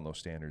line on those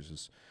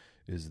standards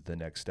is the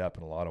next step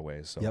in a lot of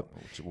ways. So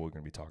which is what we're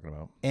going to be talking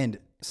about. And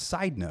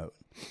side note,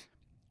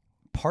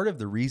 part of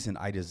the reason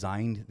I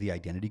designed the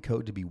identity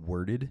code to be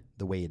worded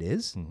the way it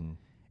is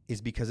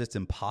because it's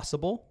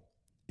impossible.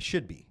 It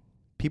should be.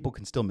 People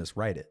can still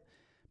miswrite it.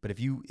 But if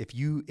you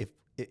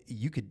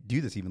could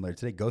do this even later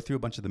today, go through a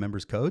bunch of the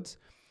members' codes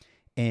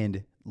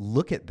and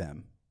look at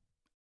them.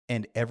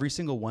 And every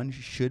single one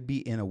should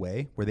be in a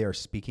way where they are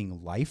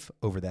speaking life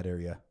over that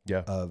area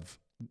of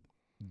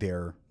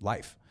their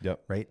life.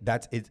 Yep. Right.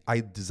 That's it. I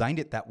designed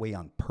it that way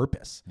on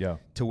purpose. Yeah.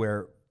 To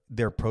where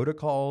their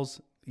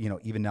protocols,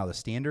 even now the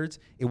standards,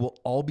 it will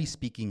all be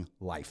speaking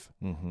life.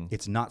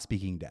 It's not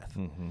speaking death.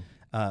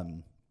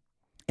 And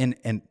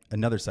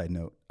another side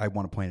note, I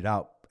want to point it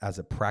out as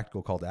a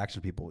practical call to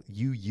action, people.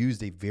 You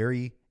used a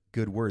very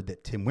good word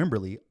that Tim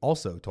Wimberly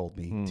also told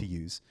me to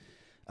use.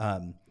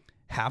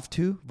 Have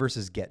to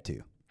versus get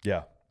to.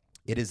 Yeah.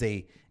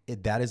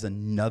 That is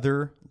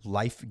another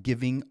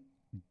life-giving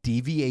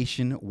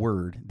deviation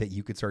word that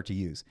you could start to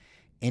use.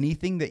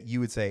 Anything that you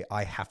would say,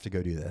 I have to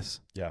go do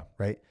this. Yeah.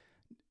 Right?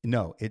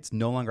 No, it's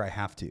no longer I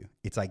have to.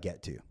 It's I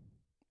get to.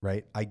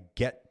 Right? I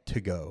get to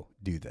go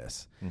do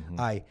this.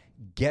 I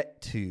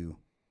get to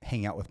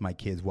hang out with my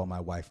kids while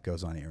my wife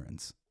goes on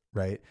errands.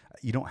 Right?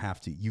 You don't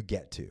have to. You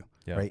get to.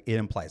 Yeah. Right? It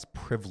implies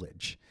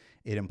privilege.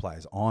 It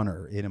implies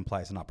honor. It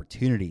implies an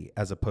opportunity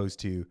as opposed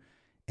to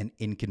an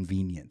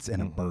inconvenience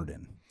and a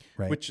burden.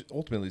 Right? Which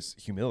ultimately is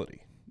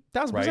humility.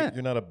 1,000%. Right?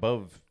 You're not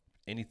above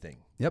anything.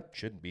 Yep.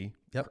 Shouldn't be.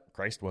 Yep.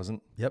 Christ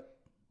wasn't. Yep.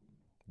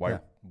 Why? Yeah.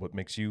 What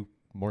makes you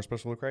more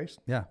special to Christ?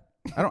 Yeah.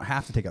 I don't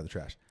have to take out the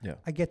trash. Yeah.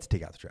 I get to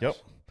take out the trash. Yep.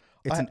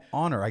 It's an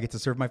honor. I get to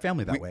serve my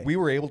family that way. We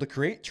were able to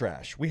create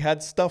trash. We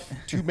had stuff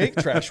to make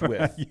trash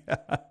with.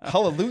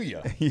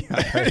 Hallelujah.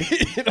 Yeah.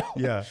 Right?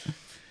 Yeah.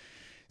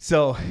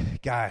 So,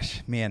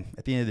 gosh, man,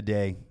 at the end of the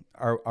day,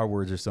 our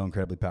words are so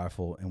incredibly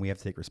powerful, and we have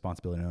to take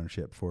responsibility and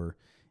ownership for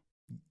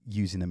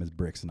using them as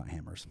bricks and not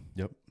hammers.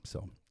 Yep.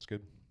 So it's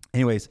good.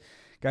 Anyways,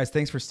 guys,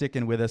 thanks for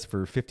sticking with us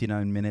for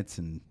 59 minutes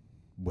and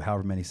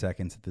however many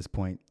seconds at this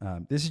point.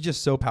 This is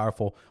just so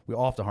powerful. We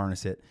all have to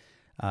harness it.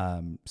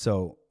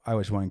 So I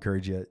just want to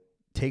encourage you,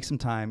 take some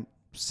time,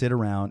 sit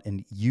around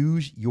and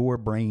use your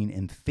brain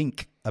and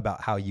think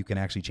about how you can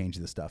actually change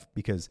this stuff.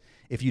 Because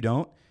if you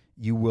don't,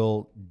 you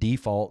will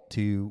default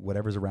to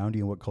whatever's around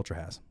you and what culture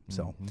has.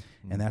 So,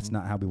 and that's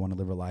not how we want to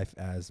live our life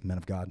as men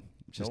of God.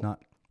 It's just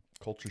not.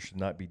 Culture should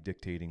not be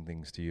dictating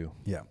things to you.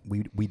 Yeah,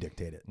 we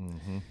dictate it.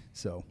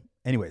 So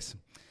anyways,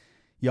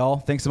 y'all,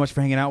 thanks so much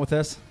for hanging out with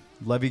us.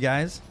 Love you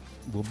guys.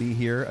 We'll be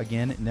here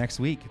again next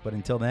week. But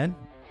until then,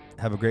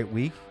 have a great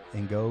week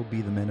and go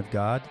be the men of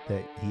God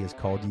that he has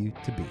called you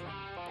to be.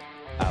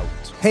 Out.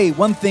 Hey,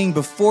 one thing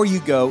before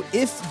you go,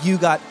 if you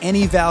got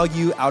any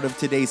value out of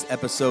today's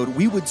episode,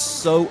 we would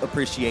so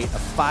appreciate a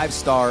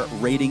 5-star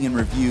rating and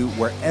review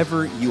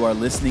wherever you are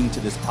listening to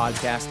this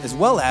podcast, as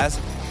well as,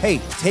 hey,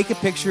 take a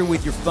picture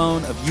with your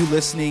phone of you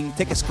listening,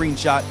 take a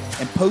screenshot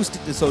and post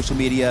it to social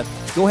media.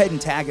 Go ahead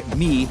and tag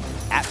me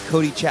at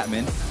Cody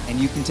Chapman, and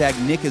you can tag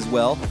Nick as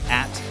well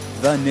at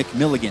the Nick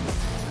Milligan.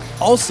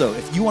 Also,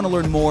 if you want to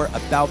learn more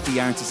about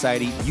the Iron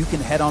Society, you can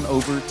head on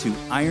over to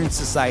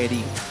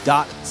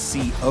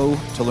ironsociety.co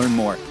to learn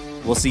more.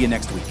 We'll see you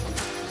next week.